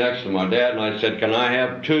sitting next to my dad, and I said, can I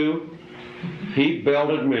have 2? He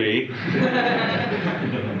belted me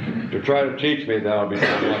to try to teach me that I'd be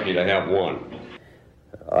lucky to have 1.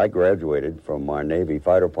 I graduated from my Navy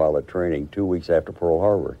fighter pilot training 2 weeks after Pearl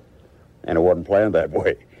Harbor, and it wasn't planned that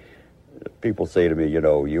way. People say to me, you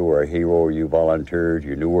know, you were a hero, you volunteered,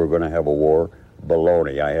 you knew we were going to have a war.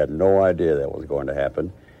 Baloney. I had no idea that was going to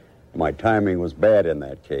happen. My timing was bad in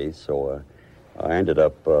that case, so I ended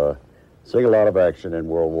up seeing a lot of action in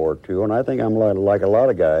World War II, and I think I'm like a lot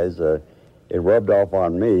of guys. It rubbed off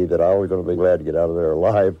on me that I was going to be glad to get out of there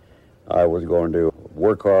alive. I was going to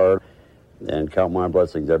work hard and count my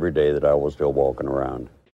blessings every day that I was still walking around.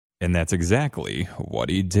 And that's exactly what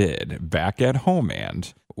he did back at home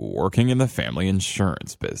and working in the family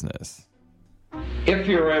insurance business. If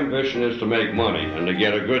your ambition is to make money and to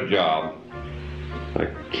get a good job, I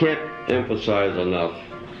can't emphasize enough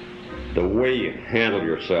the way you handle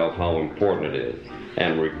yourself, how important it is,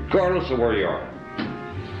 and regardless of where you are.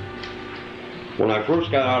 When I first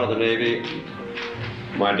got out of the Navy,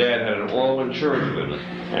 my dad had an oil insurance business,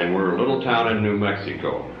 and we're a little town in New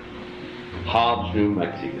Mexico. Hobbs, New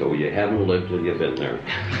Mexico. You haven't lived till you've been there.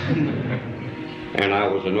 And I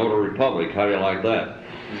was a notary public. How do you like that?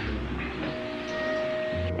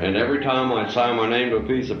 And every time I signed my name to a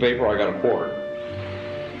piece of paper, I got a quarter.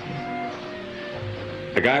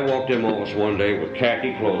 A guy walked in my office one day with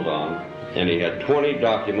khaki clothes on, and he had 20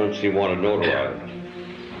 documents he wanted notarized.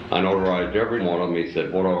 I notarized every one of them. He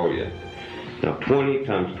said, what do I owe you? Now, 20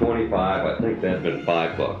 times 25, I think that'd been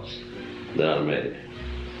 $5 that I made.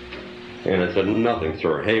 And I said, nothing,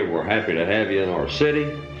 sir. Hey, we're happy to have you in our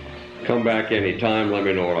city. Come back anytime. Let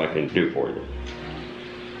me know what I can do for you.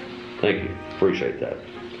 Thank you. Appreciate that.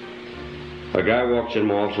 A guy walks in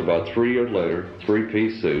my office about 3 years later,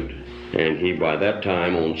 3-piece suit, and he, by that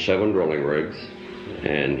time, owned 7 drilling rigs,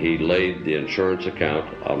 and he laid the insurance account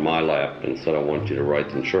on my lap and said, I want you to write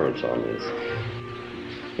the insurance on this.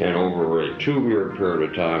 And over a 2-year period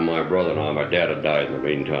of time, my brother and I, my dad had died in the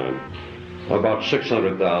meantime, about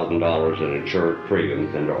 $600,000 in insurance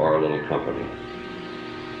premiums into our little company.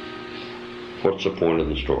 What's the point of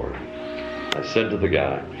the story? I said to the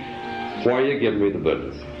guy, why are you giving me the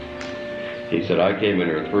business? He said, I came in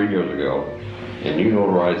here 3 years ago, and you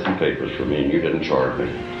notarized some papers for me, and you didn't charge me.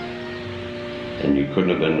 And you couldn't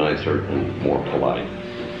have been nicer and more polite.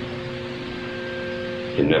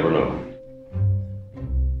 You never know.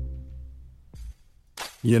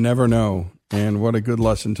 You never know. And what a good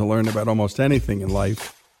lesson to learn about almost anything in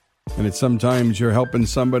life. And it's sometimes you're helping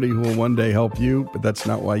somebody who will one day help you, but that's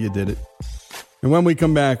not why you did it. And when we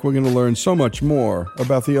come back, we're going to learn so much more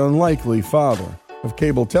about the unlikely father of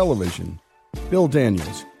cable television, Bill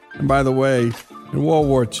Daniels. And by the way, in World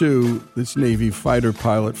War II, this Navy fighter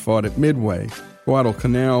pilot fought at Midway,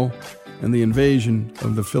 Guadalcanal, and the invasion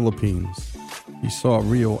of the Philippines. He saw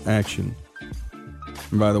real action.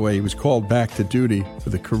 And by the way, he was called back to duty for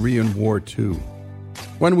the Korean War too.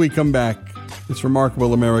 When we come back, this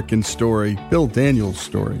remarkable American story, Bill Daniels'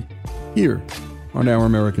 story, here on Our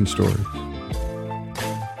American Story.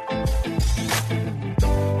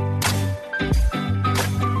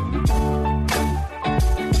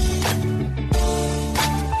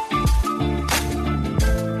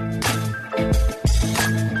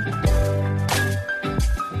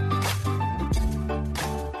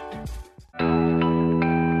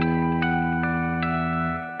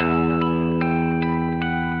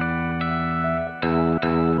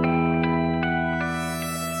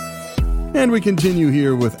 And we continue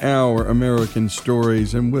here with Our American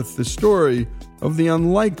Stories and with the story of the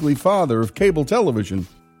unlikely father of cable television,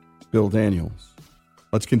 Bill Daniels.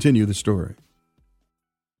 Let's continue the story.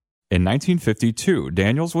 In 1952,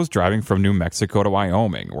 Daniels was driving from New Mexico to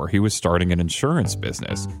Wyoming, where he was starting an insurance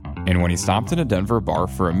business. And when he stopped in a Denver bar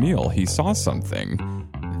for a meal, he saw something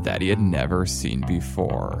that he had never seen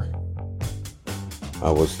before. I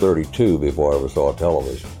was 32 before I ever saw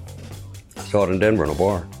television. I saw it in Denver in a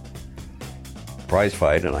bar. Prize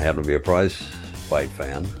fight, and I happen to be a prize fight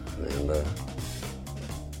fan. And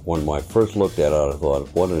when I first looked at it, I thought,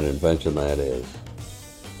 what an invention that is.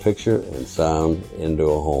 Picture and sound into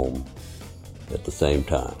a home at the same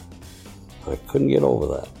time. I couldn't get over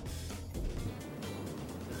that.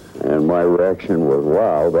 And my reaction was,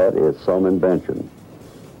 wow, that is some invention.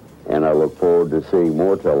 and I look forward to seeing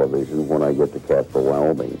more television when I get to Casper,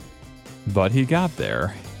 Wyoming. But he got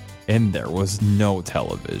there, and there was no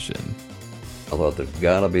television. I thought there's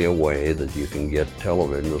got to be a way that you can get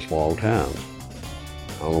television to small towns.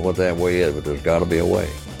 I don't know what that way is, but there's got to be a way.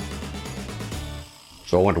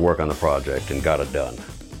 So I went to work on the project and got it done.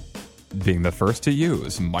 Being the first to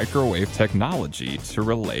use microwave technology to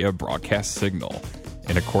relay a broadcast signal.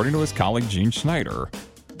 And according to his colleague Gene Schneider,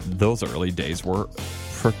 those early days were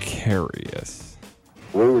precarious.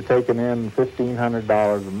 We were taking in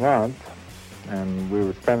 $1,500 a month, and we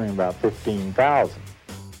were spending about $15,000.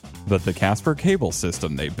 But the Casper cable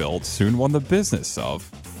system they built soon won the business of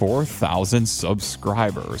 4,000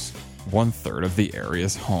 subscribers, 1/3 of the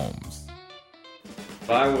area's homes.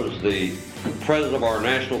 I was the president of our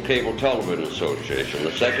National Cable Television Association,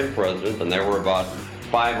 the second president, and there were about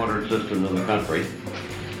 500 systems in the country.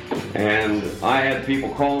 And I had people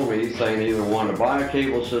call me saying they either wanted to buy a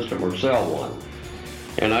cable system or sell one.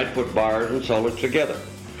 And I'd put buyers and sellers together.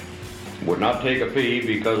 Would not take a fee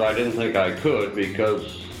because I didn't think I could,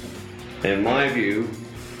 because in my view,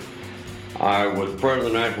 I was president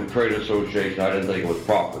of the National Trade Association. I didn't think it was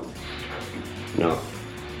proper. No.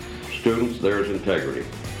 Students, there's integrity.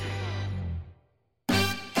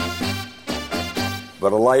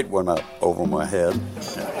 But a light went up over my head,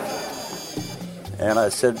 and I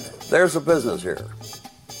said, there's a business here.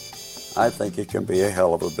 I think it can be a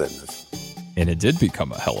hell of a business. And it did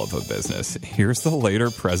become a hell of a business. Here's the later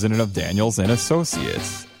president of Daniels and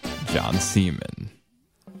Associates, John Seaman.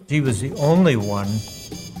 He was the only one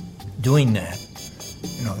doing that.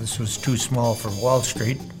 You know, this was too small for Wall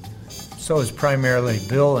Street. So it was primarily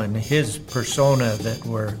Bill and his persona that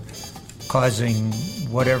were causing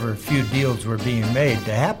whatever few deals were being made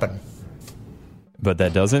to happen. But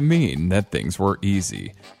that doesn't mean that things were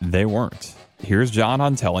easy. They weren't. Here's John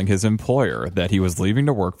on telling his employer that he was leaving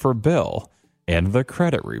to work for Bill and the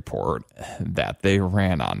credit report that they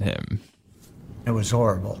ran on him. It was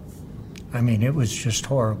horrible. I mean, it was just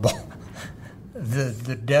horrible.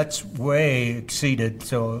 The debts way exceeded,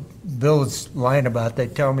 so Bill's line about they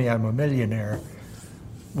tell me I'm a millionaire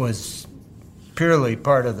was purely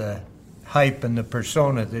part of the hype and the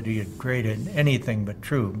persona that he had created, anything but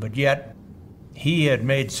true. But yet, he had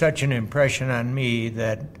made such an impression on me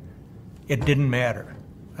that it didn't matter.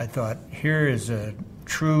 I thought, here is a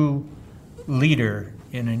true leader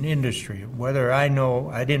in an industry. Whether I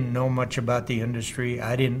didn't know much about the industry,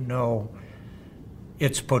 I didn't know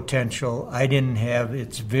its potential, I didn't have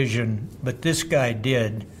its vision, but this guy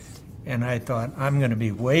did, and I thought, I'm going to be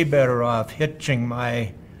way better off hitching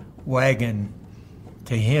my wagon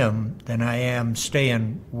to him than I am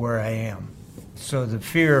staying where I am. So the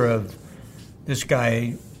fear of this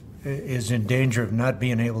guy is in danger of not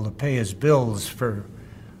being able to pay his bills for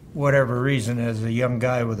whatever reason as a young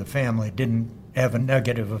guy with a family didn't have a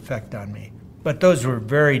negative effect on me. But those were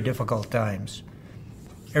very difficult times.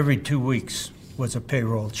 Every 2 weeks was a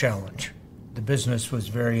payroll challenge. The business was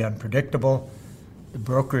very unpredictable. The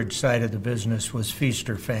brokerage side of the business was feast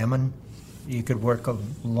or famine. You could work a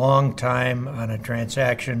long time on a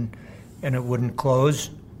transaction and it wouldn't close,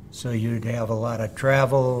 so you'd have a lot of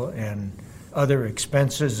travel and other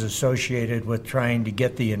expenses associated with trying to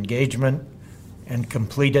get the engagement and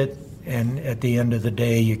complete it, and at the end of the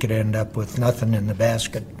day you could end up with nothing in the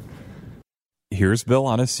basket. Here's Bill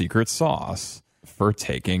on his secret sauce for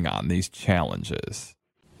taking on these challenges.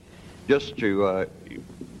 Just to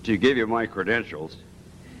give you my credentials,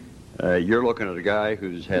 you're looking at a guy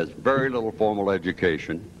who has very little formal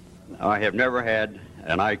education. I have never had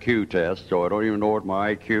an IQ test, so I don't even know what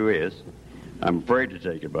my IQ is. I'm afraid to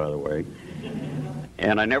take it, by the way.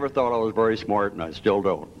 And I never thought I was very smart, and I still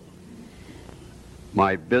don't.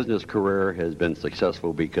 My business career has been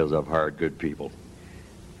successful because I've hired good people.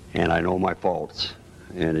 And I know my faults.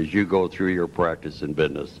 And as you go through your practice in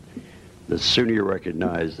business, the sooner you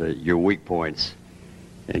recognize your weak points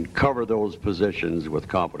and cover those positions with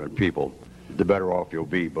competent people, the better off you'll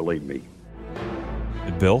be, believe me.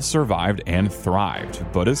 Bill survived and thrived,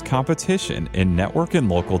 but his competition in network and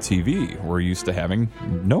local TV were used to having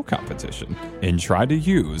no competition and tried to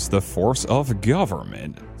use the force of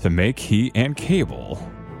government to make he and cable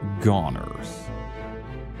goners.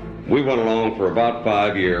 We went along for about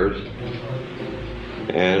 5 years,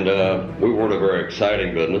 and we weren't a very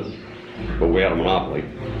exciting business, but we had a monopoly.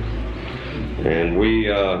 And we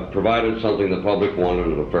provided something the public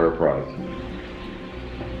wanted at a fair price.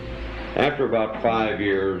 After about 5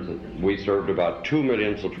 years, we served about 2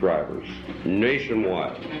 million subscribers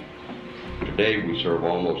nationwide. Today, we serve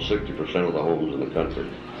almost 60% of the homes in the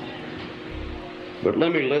country. But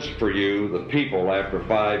let me list for you the people after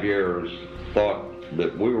 5 years thought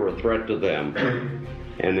that we were a threat to them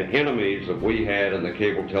and the enemies that we had in the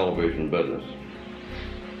cable television business.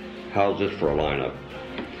 How's this for a lineup?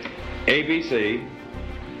 ABC,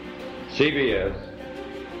 CBS,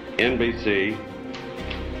 NBC,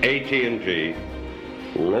 AT&T,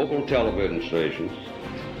 local television stations,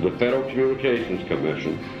 the Federal Communications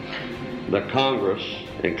Commission, the Congress,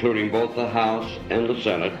 including both the House and the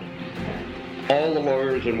Senate, all the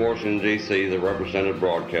lawyers in Washington, D.C. that represented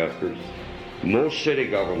broadcasters, most city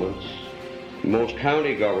governments, most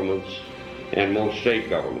county governments, and most state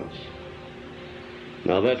governments.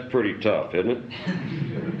 Now that's pretty tough, isn't it?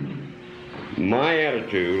 My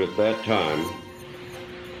attitude at that time,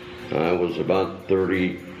 I was about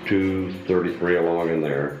 32, 33 along in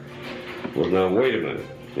there, was now wait a minute,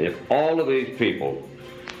 if all of these people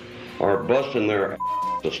are busting their ass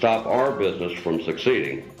to stop our business from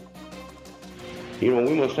succeeding, you know,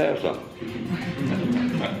 we must have something.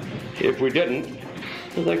 If we didn't,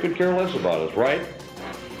 they could care less about us, right?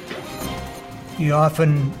 He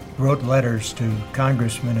often wrote letters to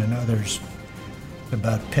congressmen and others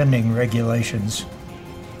about pending regulations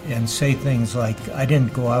and say things like, I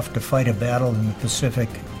didn't go off to fight a battle in the Pacific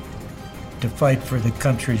to fight for the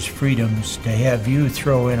country's freedoms, to have you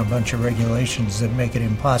throw in a bunch of regulations that make it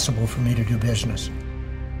impossible for me to do business.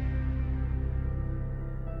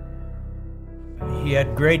 He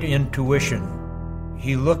had great intuition.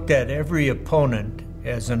 He looked at every opponent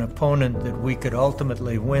as an opponent that we could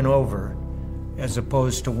ultimately win over, as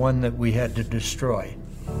opposed to one that we had to destroy.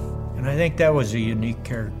 And I think that was a unique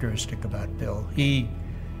characteristic about Bill. He,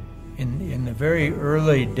 in the very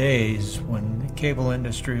early days when the cable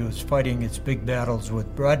industry was fighting its big battles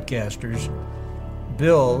with broadcasters,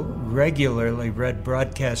 Bill regularly read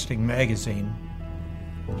Broadcasting Magazine.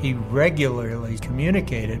 He regularly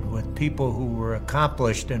communicated with people who were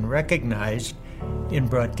accomplished and recognized in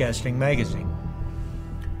Broadcasting Magazine.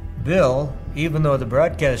 Bill, even though the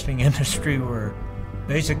broadcasting industry were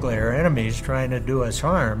basically our enemies trying to do us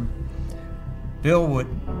harm, Bill would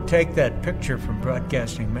take that picture from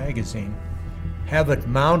Broadcasting Magazine, have it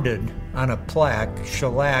mounted on a plaque,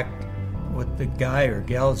 shellacked with the guy or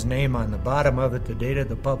gal's name on the bottom of it, the date of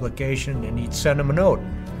the publication, and he'd send him a note.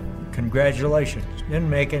 Congratulations. Didn't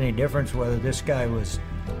make any difference whether this guy was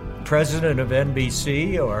president of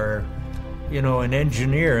NBC or, you know, an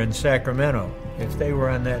engineer in Sacramento. If they were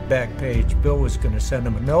on that back page, Bill was going to send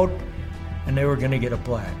them a note, and they were going to get a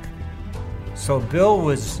plaque. So Bill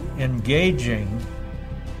was engaging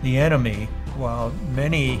the enemy while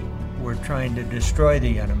many were trying to destroy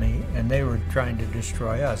the enemy, and they were trying to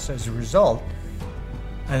destroy us. As a result,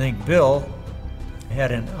 I think Bill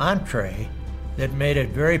had an entree that made it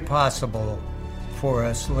very possible for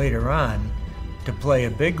us later on to play a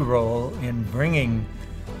big role in bringing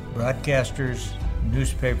broadcasters,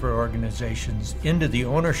 newspaper organizations into the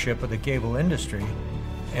ownership of the cable industry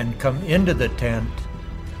and come into the tent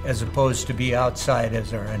as opposed to be outside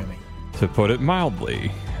as our enemy. To put it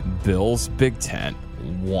mildly, Bill's Big Tent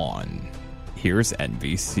won. Here's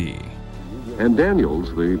NBC. And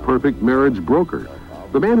Daniels, the perfect marriage broker,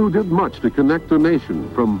 the man who did much to connect the nation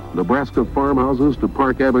from Nebraska farmhouses to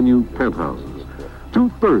Park Avenue penthouses.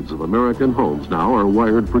 2/3 of American homes now are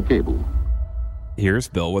wired for cable. Here's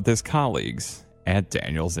Bill with his colleagues at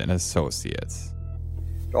Daniels and Associates.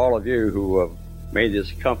 To all of you who have made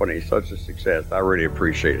this company such a success, I really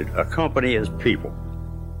appreciate it. A company is people.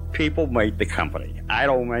 People make the company. I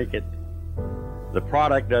don't make it. The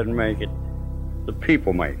product doesn't make it. The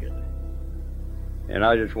people make it. And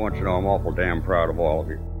I just want you to know I'm awful damn proud of all of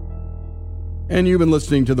you. And you've been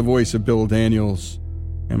listening to the voice of Bill Daniels.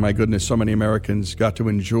 And my goodness, so many Americans got to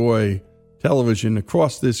enjoy television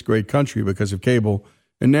across this great country because of cable,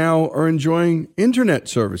 and now are enjoying internet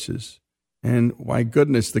services. And my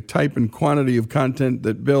goodness, the type and quantity of content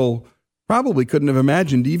that Bill probably couldn't have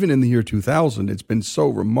imagined even in the year 2000. It's been so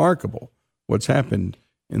remarkable what's happened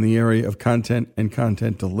in the area of content and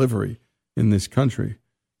content delivery in this country.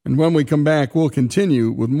 And when we come back, we'll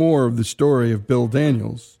continue with more of the story of Bill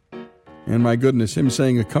Daniels. And my goodness, him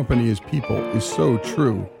saying a company is people is so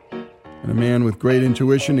true. And a man with great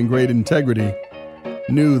intuition and great integrity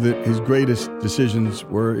knew that his greatest decisions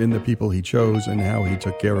were in the people he chose and how he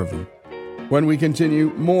took care of them. When we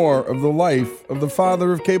continue, more of the life of the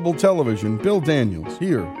father of cable television, Bill Daniels,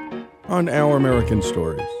 here on Our American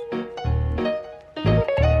Stories.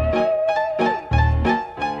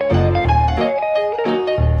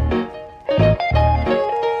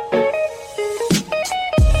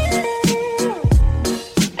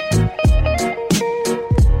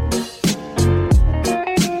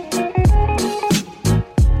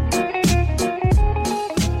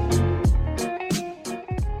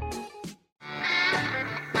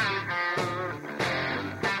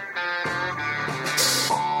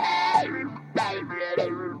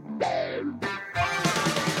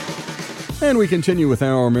 And we continue with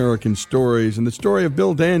Our American Stories and the story of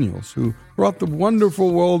Bill Daniels, who brought the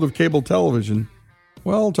wonderful world of cable television,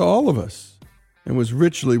 well, to all of us, and was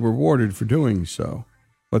richly rewarded for doing so.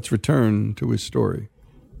 Let's return to his story.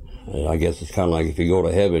 I guess it's kind of like if you go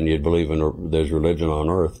to heaven, you'd believe there's religion on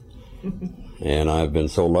earth. And I've been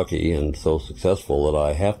so lucky and so successful that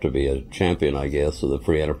I have to be a champion, I guess, of the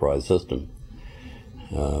free enterprise system.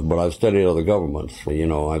 But I've studied other governments.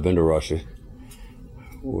 I've been to Russia.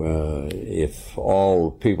 If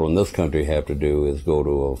all people in this country have to do is go to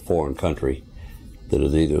a foreign country that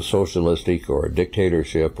is either socialistic or a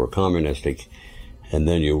dictatorship or communistic, and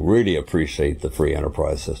then you really appreciate the free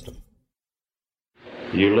enterprise system.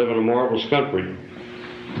 You live in a marvelous country.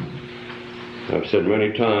 I've said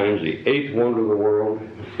many times, the eighth wonder of the world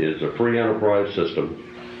is a free enterprise system,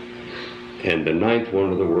 and the ninth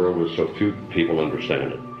wonder of the world is so few people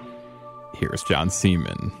understand it. Here's John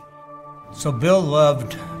Seaman. So Bill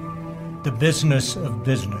loved the business of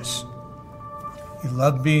business. He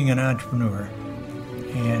loved being an entrepreneur,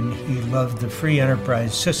 and he loved the free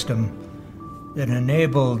enterprise system that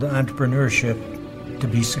enabled entrepreneurship to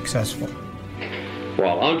be successful.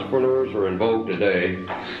 While entrepreneurs are in vogue today,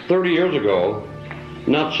 30 years ago,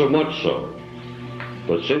 not so much so.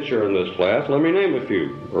 But since you're in this class, let me name a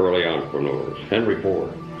few early entrepreneurs. Henry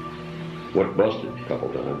Ford went busted a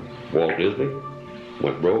couple times. Walt Disney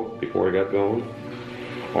went broke before he got going.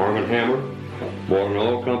 Arm & Hammer bought an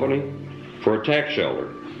oil company for a tax shelter.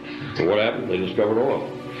 And what happened? They discovered oil.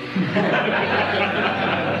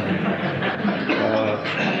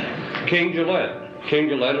 King Gillette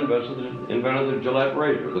invented the Gillette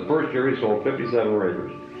razor. The first year he sold 57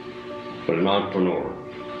 razors, but an entrepreneur.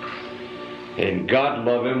 And God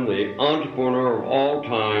love him, the entrepreneur of all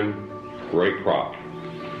time, Ray Kroc.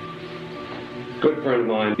 Good friend of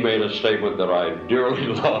mine made a statement that I dearly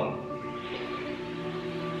love.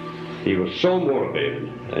 He was so motivated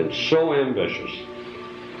and so ambitious.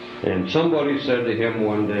 And somebody said to him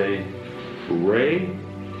one day, Ray,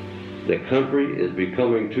 the country is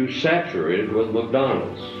becoming too saturated with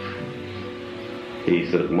McDonald's. He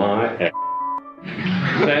says, my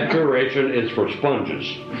saturation is for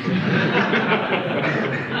sponges.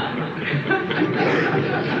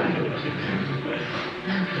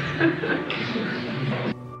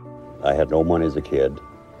 I had no money as a kid.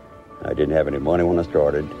 I didn't have any money when I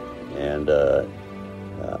started, and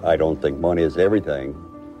I don't think money is everything.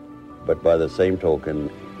 But by the same token,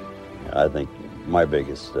 I think my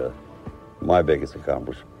biggest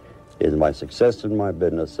accomplishment is my success in my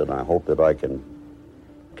business, and I hope that I can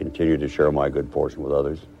continue to share my good fortune with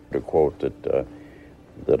others. The quote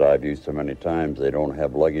that I've used so many times: "They don't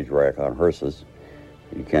have luggage rack on hearses.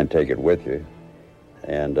 You can't take it with you."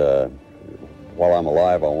 And while I'm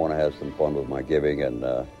alive, I want to have some fun with my giving, and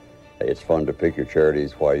it's fun to pick your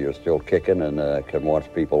charities while you're still kicking, and can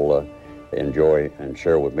watch people enjoy and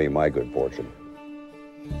share with me my good fortune.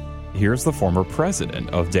 Here's the former president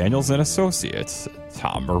of Daniels & Associates,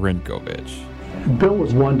 Tom Marinkovich. Bill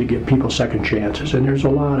was one to give people second chances, and there's a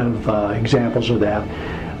lot of examples of that.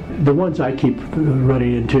 The ones I keep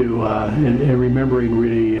running into and remembering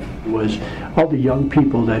really was all the young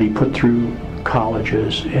people that he put through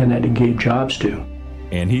colleges and that he gave jobs to.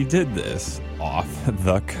 And he did this off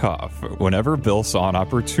the cuff. Whenever Bill saw an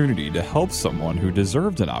opportunity to help someone who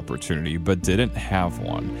deserved an opportunity but didn't have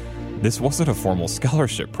one, this wasn't a formal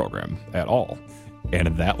scholarship program at all.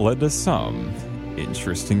 And that led to some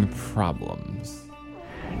interesting problems.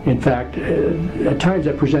 In fact, at times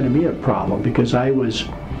that presented me a problem because I was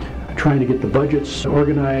trying to get the budgets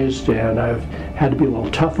organized, and I've had to be a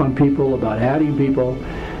little tough on people about adding people,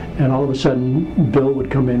 and all of a sudden Bill would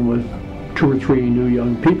come in with 2 or 3 new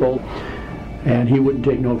young people, and he wouldn't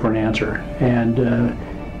take no for an answer. And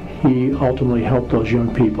he ultimately helped those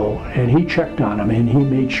young people, and he checked on them, and he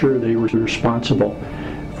made sure they were responsible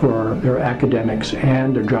for their academics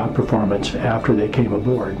and their job performance after they came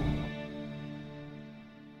aboard.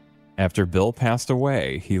 After Bill passed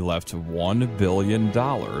away, he left $1 billion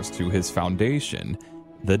to his foundation,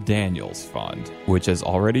 the Daniels Fund, which has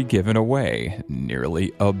already given away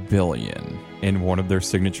nearly $1 billion. And one of their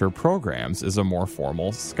signature programs is a more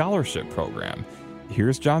formal scholarship program.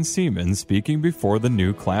 Here's John Seaman speaking before the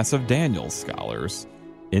new class of Daniels Scholars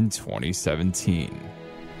in 2017.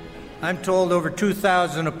 I'm told over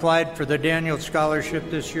 2,000 applied for the Daniels Scholarship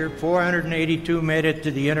this year. 482 made it to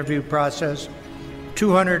the interview process.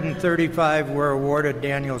 235 were awarded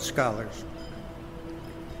Daniels Scholars.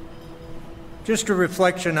 Just a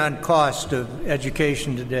reflection on cost of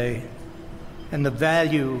education today and the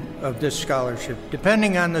value of this scholarship.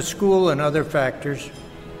 Depending on the school and other factors,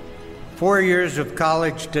 4 years of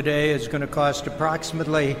college today is going to cost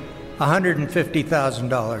approximately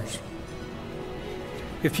 $150,000.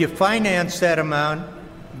 If you finance that amount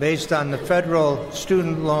based on the federal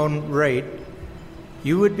student loan rate,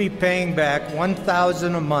 you would be paying back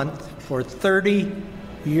 $1,000 a month for 30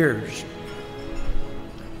 years.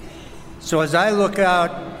 So as I look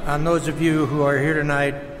out on those of you who are here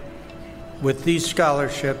tonight with these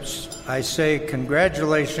scholarships, I say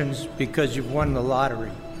congratulations because you've won the lottery.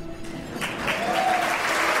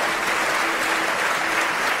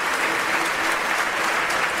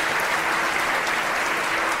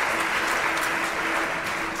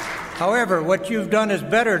 However, what you've done is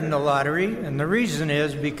better than the lottery, and the reason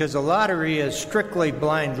is because the lottery is strictly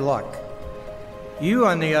blind luck. You,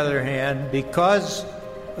 on the other hand, because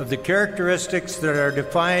of the characteristics that are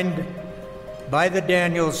defined by the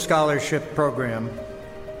Daniels Scholarship Program,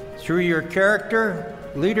 through your character,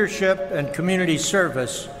 leadership, and community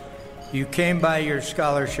service, you came by your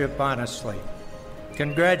scholarship honestly.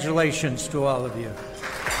 Congratulations to all of you.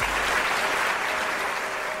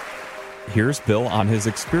 Here's Bill on his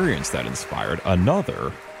experience that inspired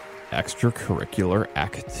another extracurricular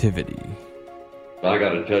activity. I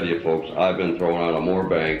got to tell you, folks, I've been thrown out of more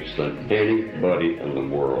banks than anybody in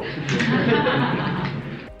the world.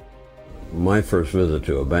 My first visit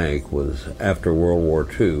to a bank was after World War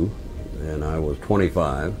II, and I was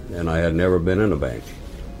 25, and I had never been in a bank.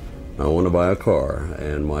 I wanted to buy a car,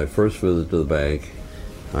 and my first visit to the bank,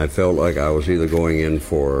 I felt like I was either going in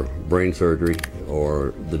for brain surgery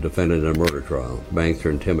or the defendant in a murder trial. Banks are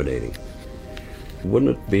intimidating.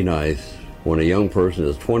 Wouldn't it be nice when a young person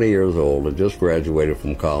is 20 years old and just graduated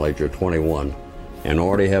from college or 21 and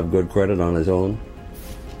already have good credit on his own?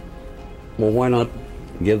 Well, why not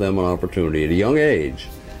give them an opportunity at a young age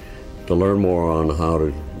to learn more on how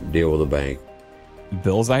to deal with a bank?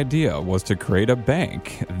 Bill's idea was to create a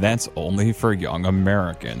bank that's only for young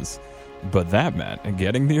Americans, but that meant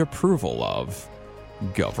getting the approval of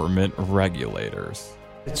government regulators.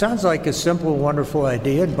 It sounds like a simple, wonderful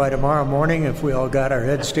idea, and by tomorrow morning, if we all got our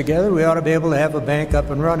heads together, we ought to be able to have a bank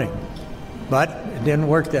up and running. But it didn't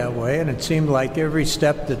work that way, and it seemed like every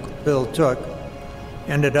step that Bill took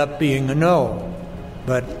ended up being a no.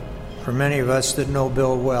 But for many of us that know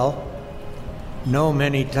Bill well, no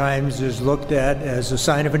many times is looked at as a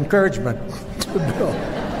sign of encouragement to Bill.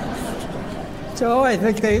 So I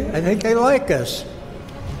think they like us.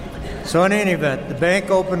 So in any event, the bank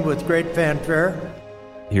opened with great fanfare.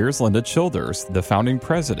 Here's Linda Childers, the founding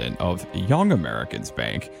president of Young Americans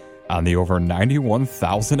Bank, on the over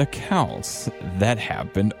 91,000 accounts that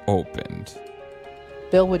have been opened.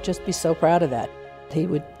 Bill would just be so proud of that. He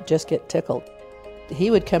would just get tickled. He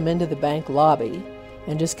would come into the bank lobby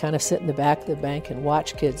and just kind of sit in the back of the bank and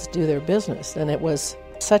watch kids do their business. And it was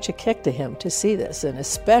such a kick to him to see this, and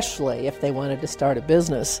especially if they wanted to start a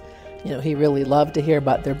business. You know, he really loved to hear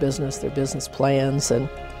about their business plans, and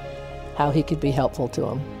how he could be helpful to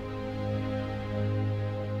them.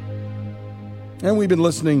 And we've been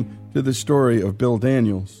listening to the story of Bill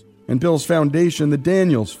Daniels. And Bill's foundation, the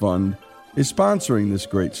Daniels Fund, is sponsoring this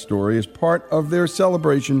great story as part of their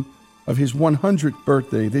celebration of his 100th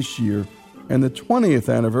birthday this year and the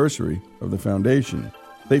 20th anniversary of the foundation.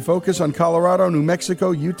 They focus on Colorado, New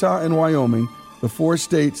Mexico, Utah, and Wyoming, the 4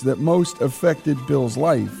 states that most affected Bill's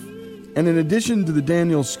life. And in addition to the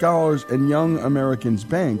Daniels Scholars and Young Americans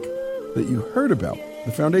Bank that you heard about,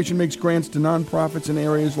 the foundation makes grants to nonprofits in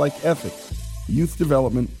areas like ethics, youth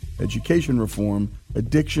development, education reform,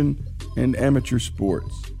 addiction, and amateur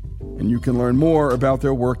sports. And you can learn more about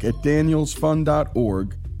their work at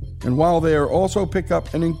danielsfund.org. And while there, also pick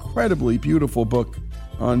up an incredibly beautiful book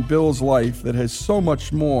on Bill's life that has so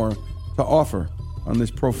much more to offer on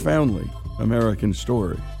this profoundly American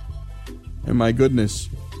story. And my goodness,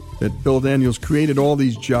 that Bill Daniels created all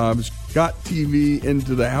these jobs, got TV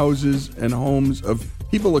into the houses and homes of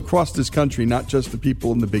people across this country, not just the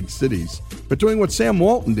people in the big cities, but doing what Sam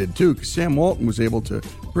Walton did too, because Sam Walton was able to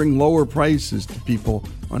bring lower prices to people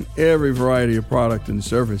on every variety of product and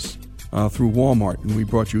service through Walmart, and we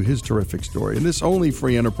brought you his terrific story. And this only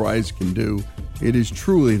free enterprise can do. It is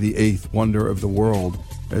truly the 8th wonder of the world,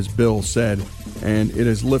 as Bill said, and it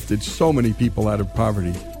has lifted so many people out of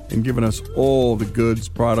poverty and given us all the goods,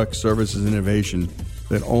 products, services, and innovation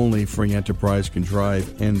that only free enterprise can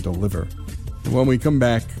drive and deliver. And when we come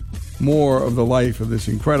back, more of the life of this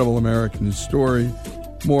incredible American story,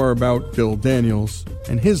 more about Bill Daniels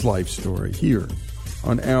and his life story here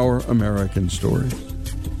on Our American Stories.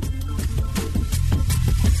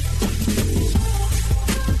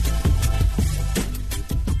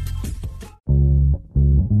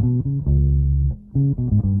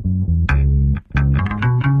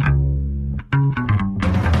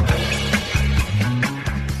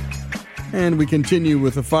 And we continue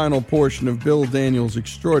with the final portion of Bill Daniels'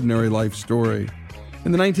 extraordinary life story.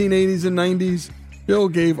 In the 1980s and 90s, Bill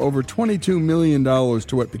gave over $22 million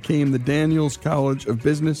to what became the Daniels College of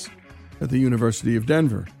Business at the University of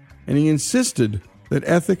Denver, and he insisted that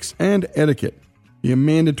ethics and etiquette be a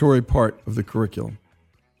mandatory part of the curriculum.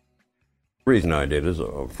 The reason I did is,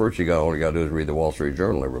 first all you got to do is read the Wall Street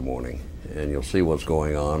Journal every morning, and you'll see what's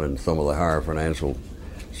going on in some of the higher financial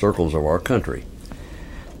circles of our country.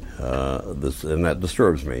 And that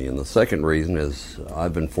disturbs me. And the second reason is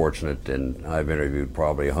I've been fortunate, and I've interviewed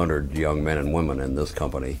probably 100 young men and women in this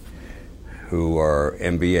company who are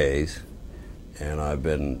MBAs, and I've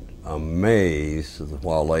been amazed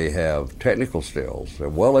while they have technical skills, they're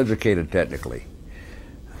well educated technically,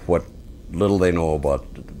 what little they know about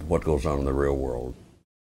what goes on in the real world.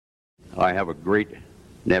 I have a great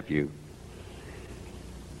nephew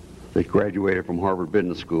that graduated from Harvard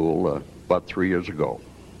Business School about 3 years ago,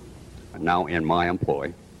 now in my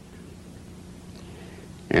employ.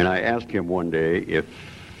 And I asked him one day if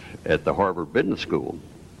at the Harvard Business School,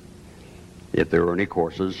 if there were any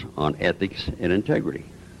courses on ethics and integrity.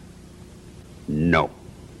 No.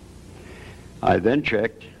 I then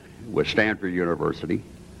checked with Stanford University.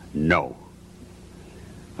 No.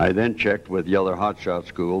 I then checked with the other hotshot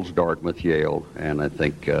schools, Dartmouth, Yale, and I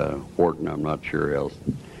think Wharton, I'm not sure else.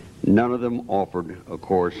 None of them offered a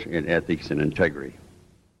course in ethics and integrity.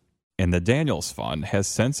 And the Daniels Fund has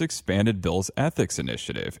since expanded Bill's ethics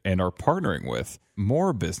initiative and are partnering with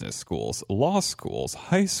more business schools, law schools,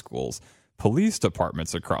 high schools, police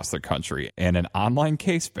departments across the country, and an online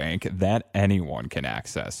case bank that anyone can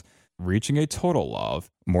access, reaching a total of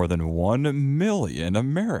more than 1 million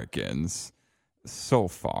Americans so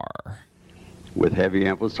far. With heavy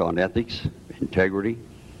emphasis on ethics, integrity,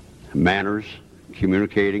 manners,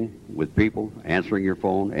 communicating with people, answering your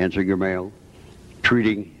phone, answering your mail,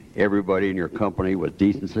 treating everybody in your company with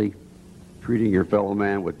decency, treating your fellow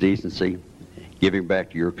man with decency, giving back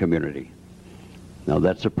to your community. Now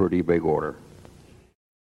that's a pretty big order.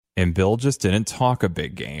 And Bill just didn't talk a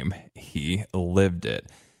big game, he lived it.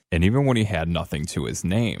 And even when he had nothing to his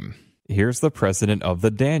name. Here's the president of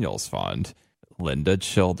the Daniels Fund, Linda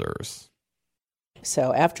Childers.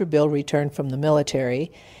 So after Bill returned from the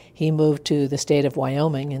military, he moved to the state of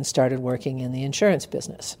Wyoming and started working in the insurance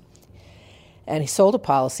business. And he sold a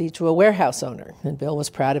policy to a warehouse owner, and Bill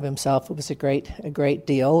was proud of himself. It was a great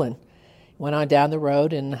deal, and went on down the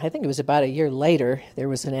road, and I think it was about a year later, there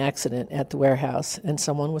was an accident at the warehouse, and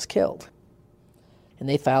someone was killed. And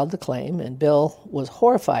they filed the claim, and Bill was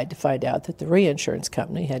horrified to find out that the reinsurance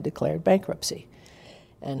company had declared bankruptcy.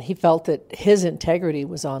 And he felt that his integrity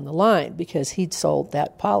was on the line because he'd sold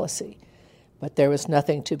that policy. But there was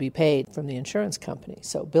nothing to be paid from the insurance company.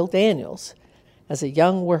 So Bill Daniels, as a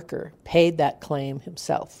young worker, paid that claim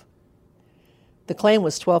himself. The claim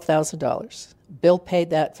was $12,000. Bill paid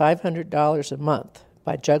that $500 a month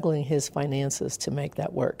by juggling his finances to make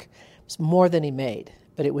that work. It was more than he made,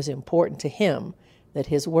 but it was important to him that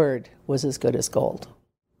his word was as good as gold.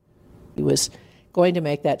 He was going to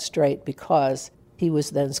make that straight because he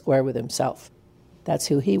was then square with himself. That's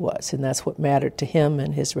who he was, and that's what mattered to him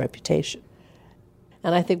and his reputation.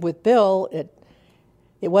 And I think with Bill,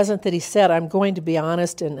 it wasn't that he said, I'm going to be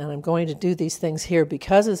honest and I'm going to do these things here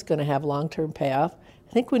because it's going to have long-term payoff.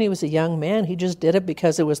 I think when he was a young man, he just did it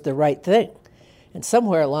because it was the right thing. And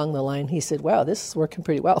somewhere along the line, he said, wow, this is working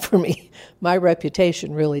pretty well for me. My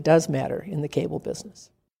reputation really does matter in the cable business.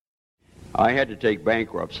 I had to take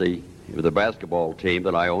bankruptcy with a basketball team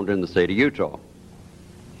that I owned in the state of Utah.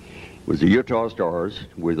 It was the Utah Stars.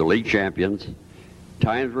 We were the league champions.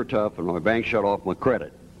 Times were tough, and my bank shut off my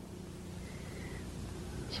credit.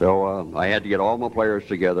 So I had to get all my players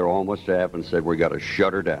together, all my staff, and said, we got to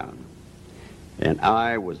shut her down. And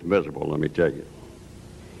I was miserable, let me tell you.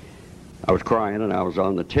 I was crying, and I was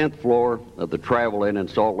on the 10th floor of the Travel Inn in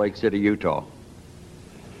Salt Lake City, Utah.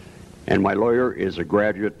 And my lawyer is a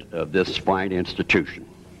graduate of this fine institution,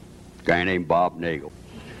 a guy named Bob Nagel.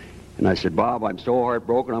 And I said, Bob, I'm so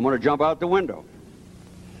heartbroken, I'm going to jump out the window.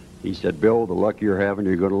 He said, Bill, the luck you're having,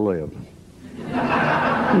 you're going to live.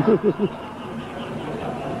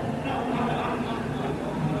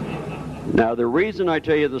 Now, the reason I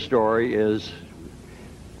tell you the story is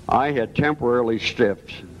I had temporarily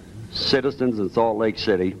stiffed citizens in Salt Lake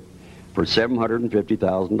City for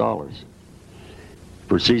 $750,000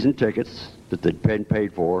 for season tickets that they'd been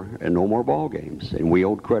paid for and no more ball games, and we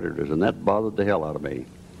owed creditors, and that bothered the hell out of me.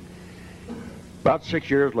 About 6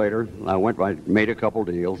 years later, I made a couple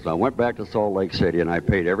deals, and I went back to Salt Lake City, and I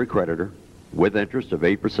paid every creditor with interest of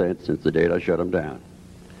 8% since the date I shut them down.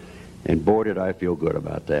 And boy, did I feel good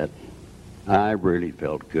about that. I really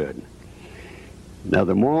felt good. Now,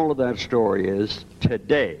 the moral of that story is,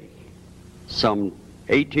 today, some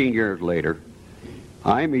 18 years later,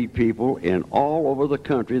 I meet people in all over the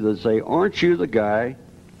country that say, aren't you the guy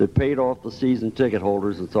that paid off the season ticket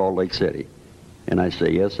holders in Salt Lake City? And I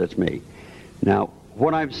say, yes, that's me. Now,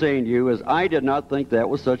 what I'm saying to you is I did not think that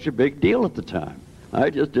was such a big deal at the time. I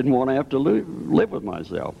just didn't want to have to live with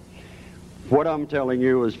myself. What I'm telling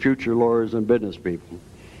you as future lawyers and business people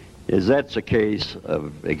is that's a case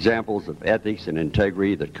of examples of ethics and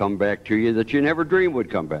integrity that come back to you that you never dreamed would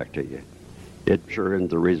come back to you. It sure isn't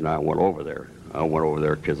the reason I went over there. I went over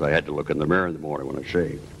there because I had to look in the mirror in the morning when I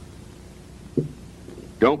shaved.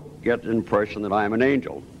 Don't get the impression that I'm an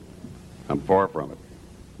angel. I'm far from it.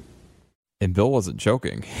 And Bill wasn't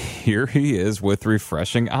joking. Here he is with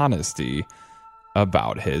refreshing honesty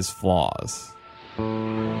about his flaws.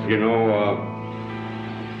 You know,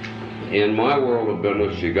 in my world of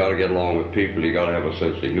business, you got to get along with people. You got to have a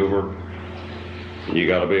sense of humor. You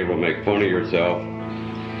got to be able to make fun of yourself.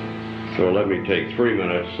 So let me take 3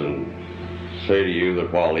 minutes and say to you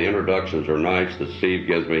that while the introductions are nice that Steve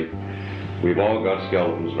gives me, we've all got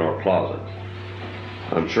skeletons in our closet.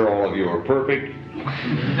 I'm sure all of you are perfect,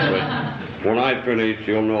 but when I finish,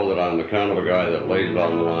 you'll know that I'm the kind of a guy that lays it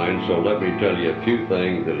on the line. So let me tell you a few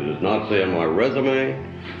things that it does not say on my resume,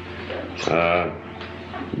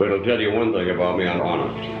 but it'll tell you one thing about me: I'm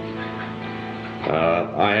honest.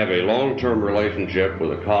 I have a long-term relationship with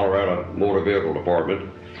the Colorado Motor Vehicle Department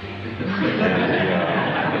and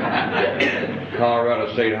the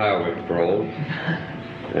Colorado State Highway Patrol,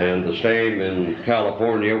 and the same in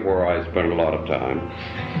California, where I spent a lot of time.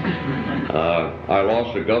 I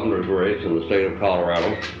lost a governor's race in the state of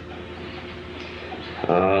Colorado.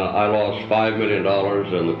 I lost $5 million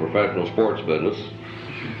in the professional sports business.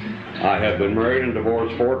 I have been married and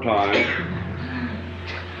divorced 4 times.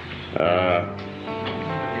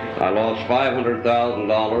 I lost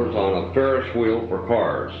 $500,000 on a Ferris wheel for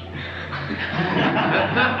cars,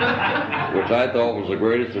 which I thought was the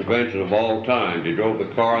greatest invention of all time. You drove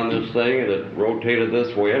the car on this thing and it rotated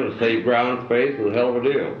this way and it saved ground space. It was a hell of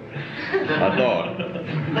a deal, I thought.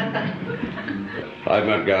 I've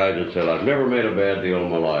met guys that said, I've never made a bad deal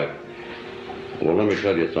in my life. Well, let me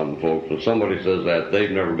tell you something, folks. When somebody says that,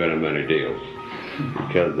 they've never been in many deals.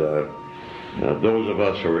 Because those of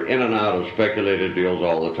us who are in and out of speculative deals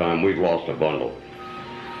all the time, we've lost a bundle.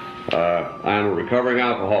 I'm a recovering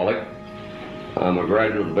alcoholic. I'm a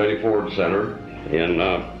graduate of the Betty Ford Center in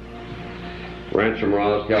Rancho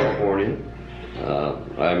Mirage, California.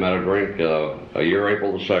 I had a drink a year,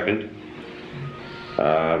 April the 2nd.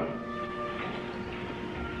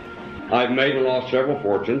 I've made and lost several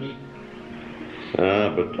fortunes,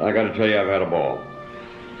 but I got to tell you, I've had a ball.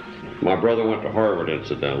 My brother went to Harvard,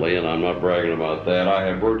 incidentally, and I'm not bragging about that. I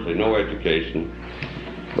have virtually no education,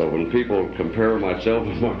 but when people compare myself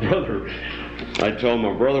with my brother, I tell them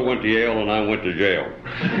my brother went to Yale and I went to jail.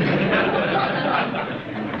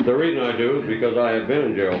 The reason I do is because I have been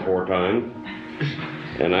in jail 4 times,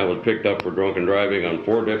 and I was picked up for drunken driving on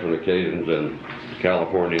 4 different occasions in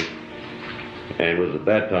California. And it was at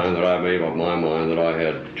that time that I made up my mind that I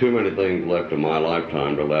had too many things left in my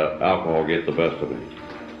lifetime to let alcohol get the best of me.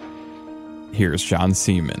 Here's John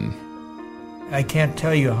Seaman. I can't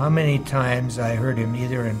tell you how many times I heard him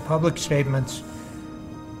either in public statements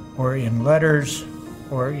or in letters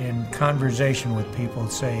or in conversation with people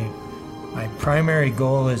say, my primary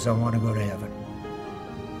goal is I want to go to heaven.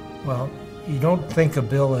 Well, you don't think of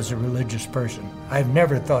Bill as a religious person. I've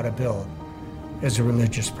never thought of Bill as a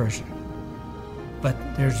religious person. But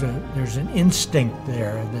there's an instinct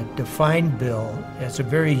there that defined Bill as a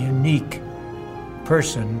very unique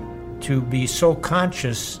person to be so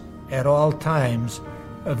conscious at all times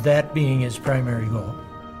of that being his primary goal.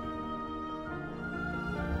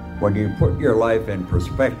 When you put your life in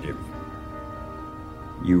perspective,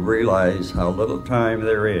 you realize how little time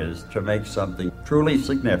there is to make something truly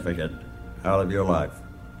significant out of your life.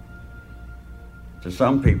 To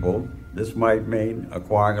some people, this might mean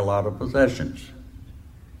acquiring a lot of possessions.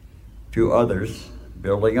 To others,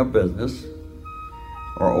 building a business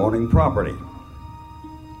or owning property.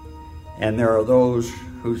 And there are those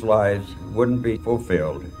whose lives wouldn't be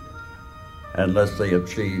fulfilled unless they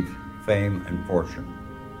achieve fame and fortune.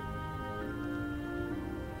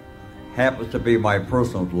 Happens to be my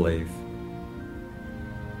personal belief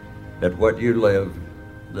that what you live,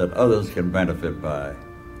 that others can benefit by,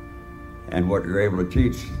 and what you're able to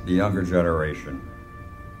teach the younger generation.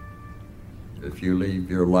 If you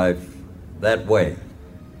leave your life that way,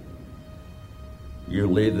 you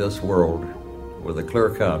leave this world with a clear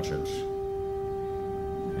conscience,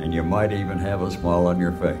 and you might even have a smile on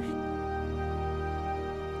your face.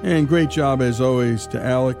 And great job, as always, to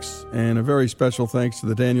Alex, and a very special thanks to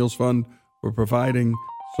the Daniels Fund for providing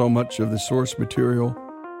so much of the source material.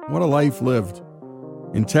 What a life lived.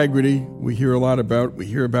 Integrity, we hear a lot about. We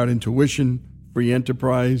hear about intuition, free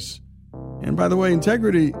enterprise. And by the way,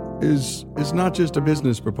 integrity is not just a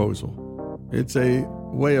business proposal. It's a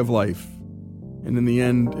way of life. And in the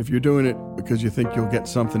end, if you're doing it because you think you'll get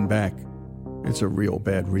something back, it's a real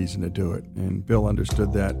bad reason to do it. And Bill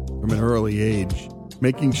understood that from an early age,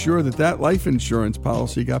 making sure that life insurance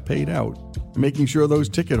policy got paid out, and making sure those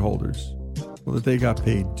ticket holders, well, that they got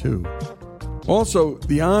paid too. Also,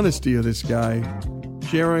 the honesty of this guy,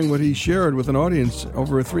 sharing what he shared with an audience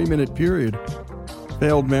over a 3-minute period,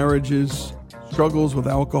 failed marriages, struggles with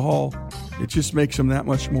alcohol, it just makes him that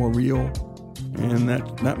much more real and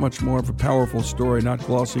that much more of a powerful story, not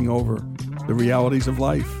glossing over the realities of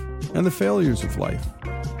life and the failures of life.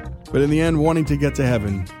 But in the end, wanting to get to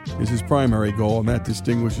heaven is his primary goal, and that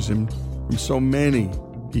distinguishes him from so many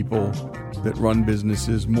people that run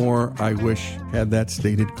businesses. More, I wish, had that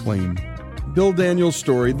stated claim. Bill Daniels'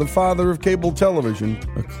 story, the father of cable television,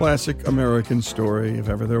 a classic American story, if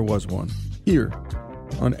ever there was one, here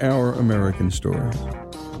on Our American Story.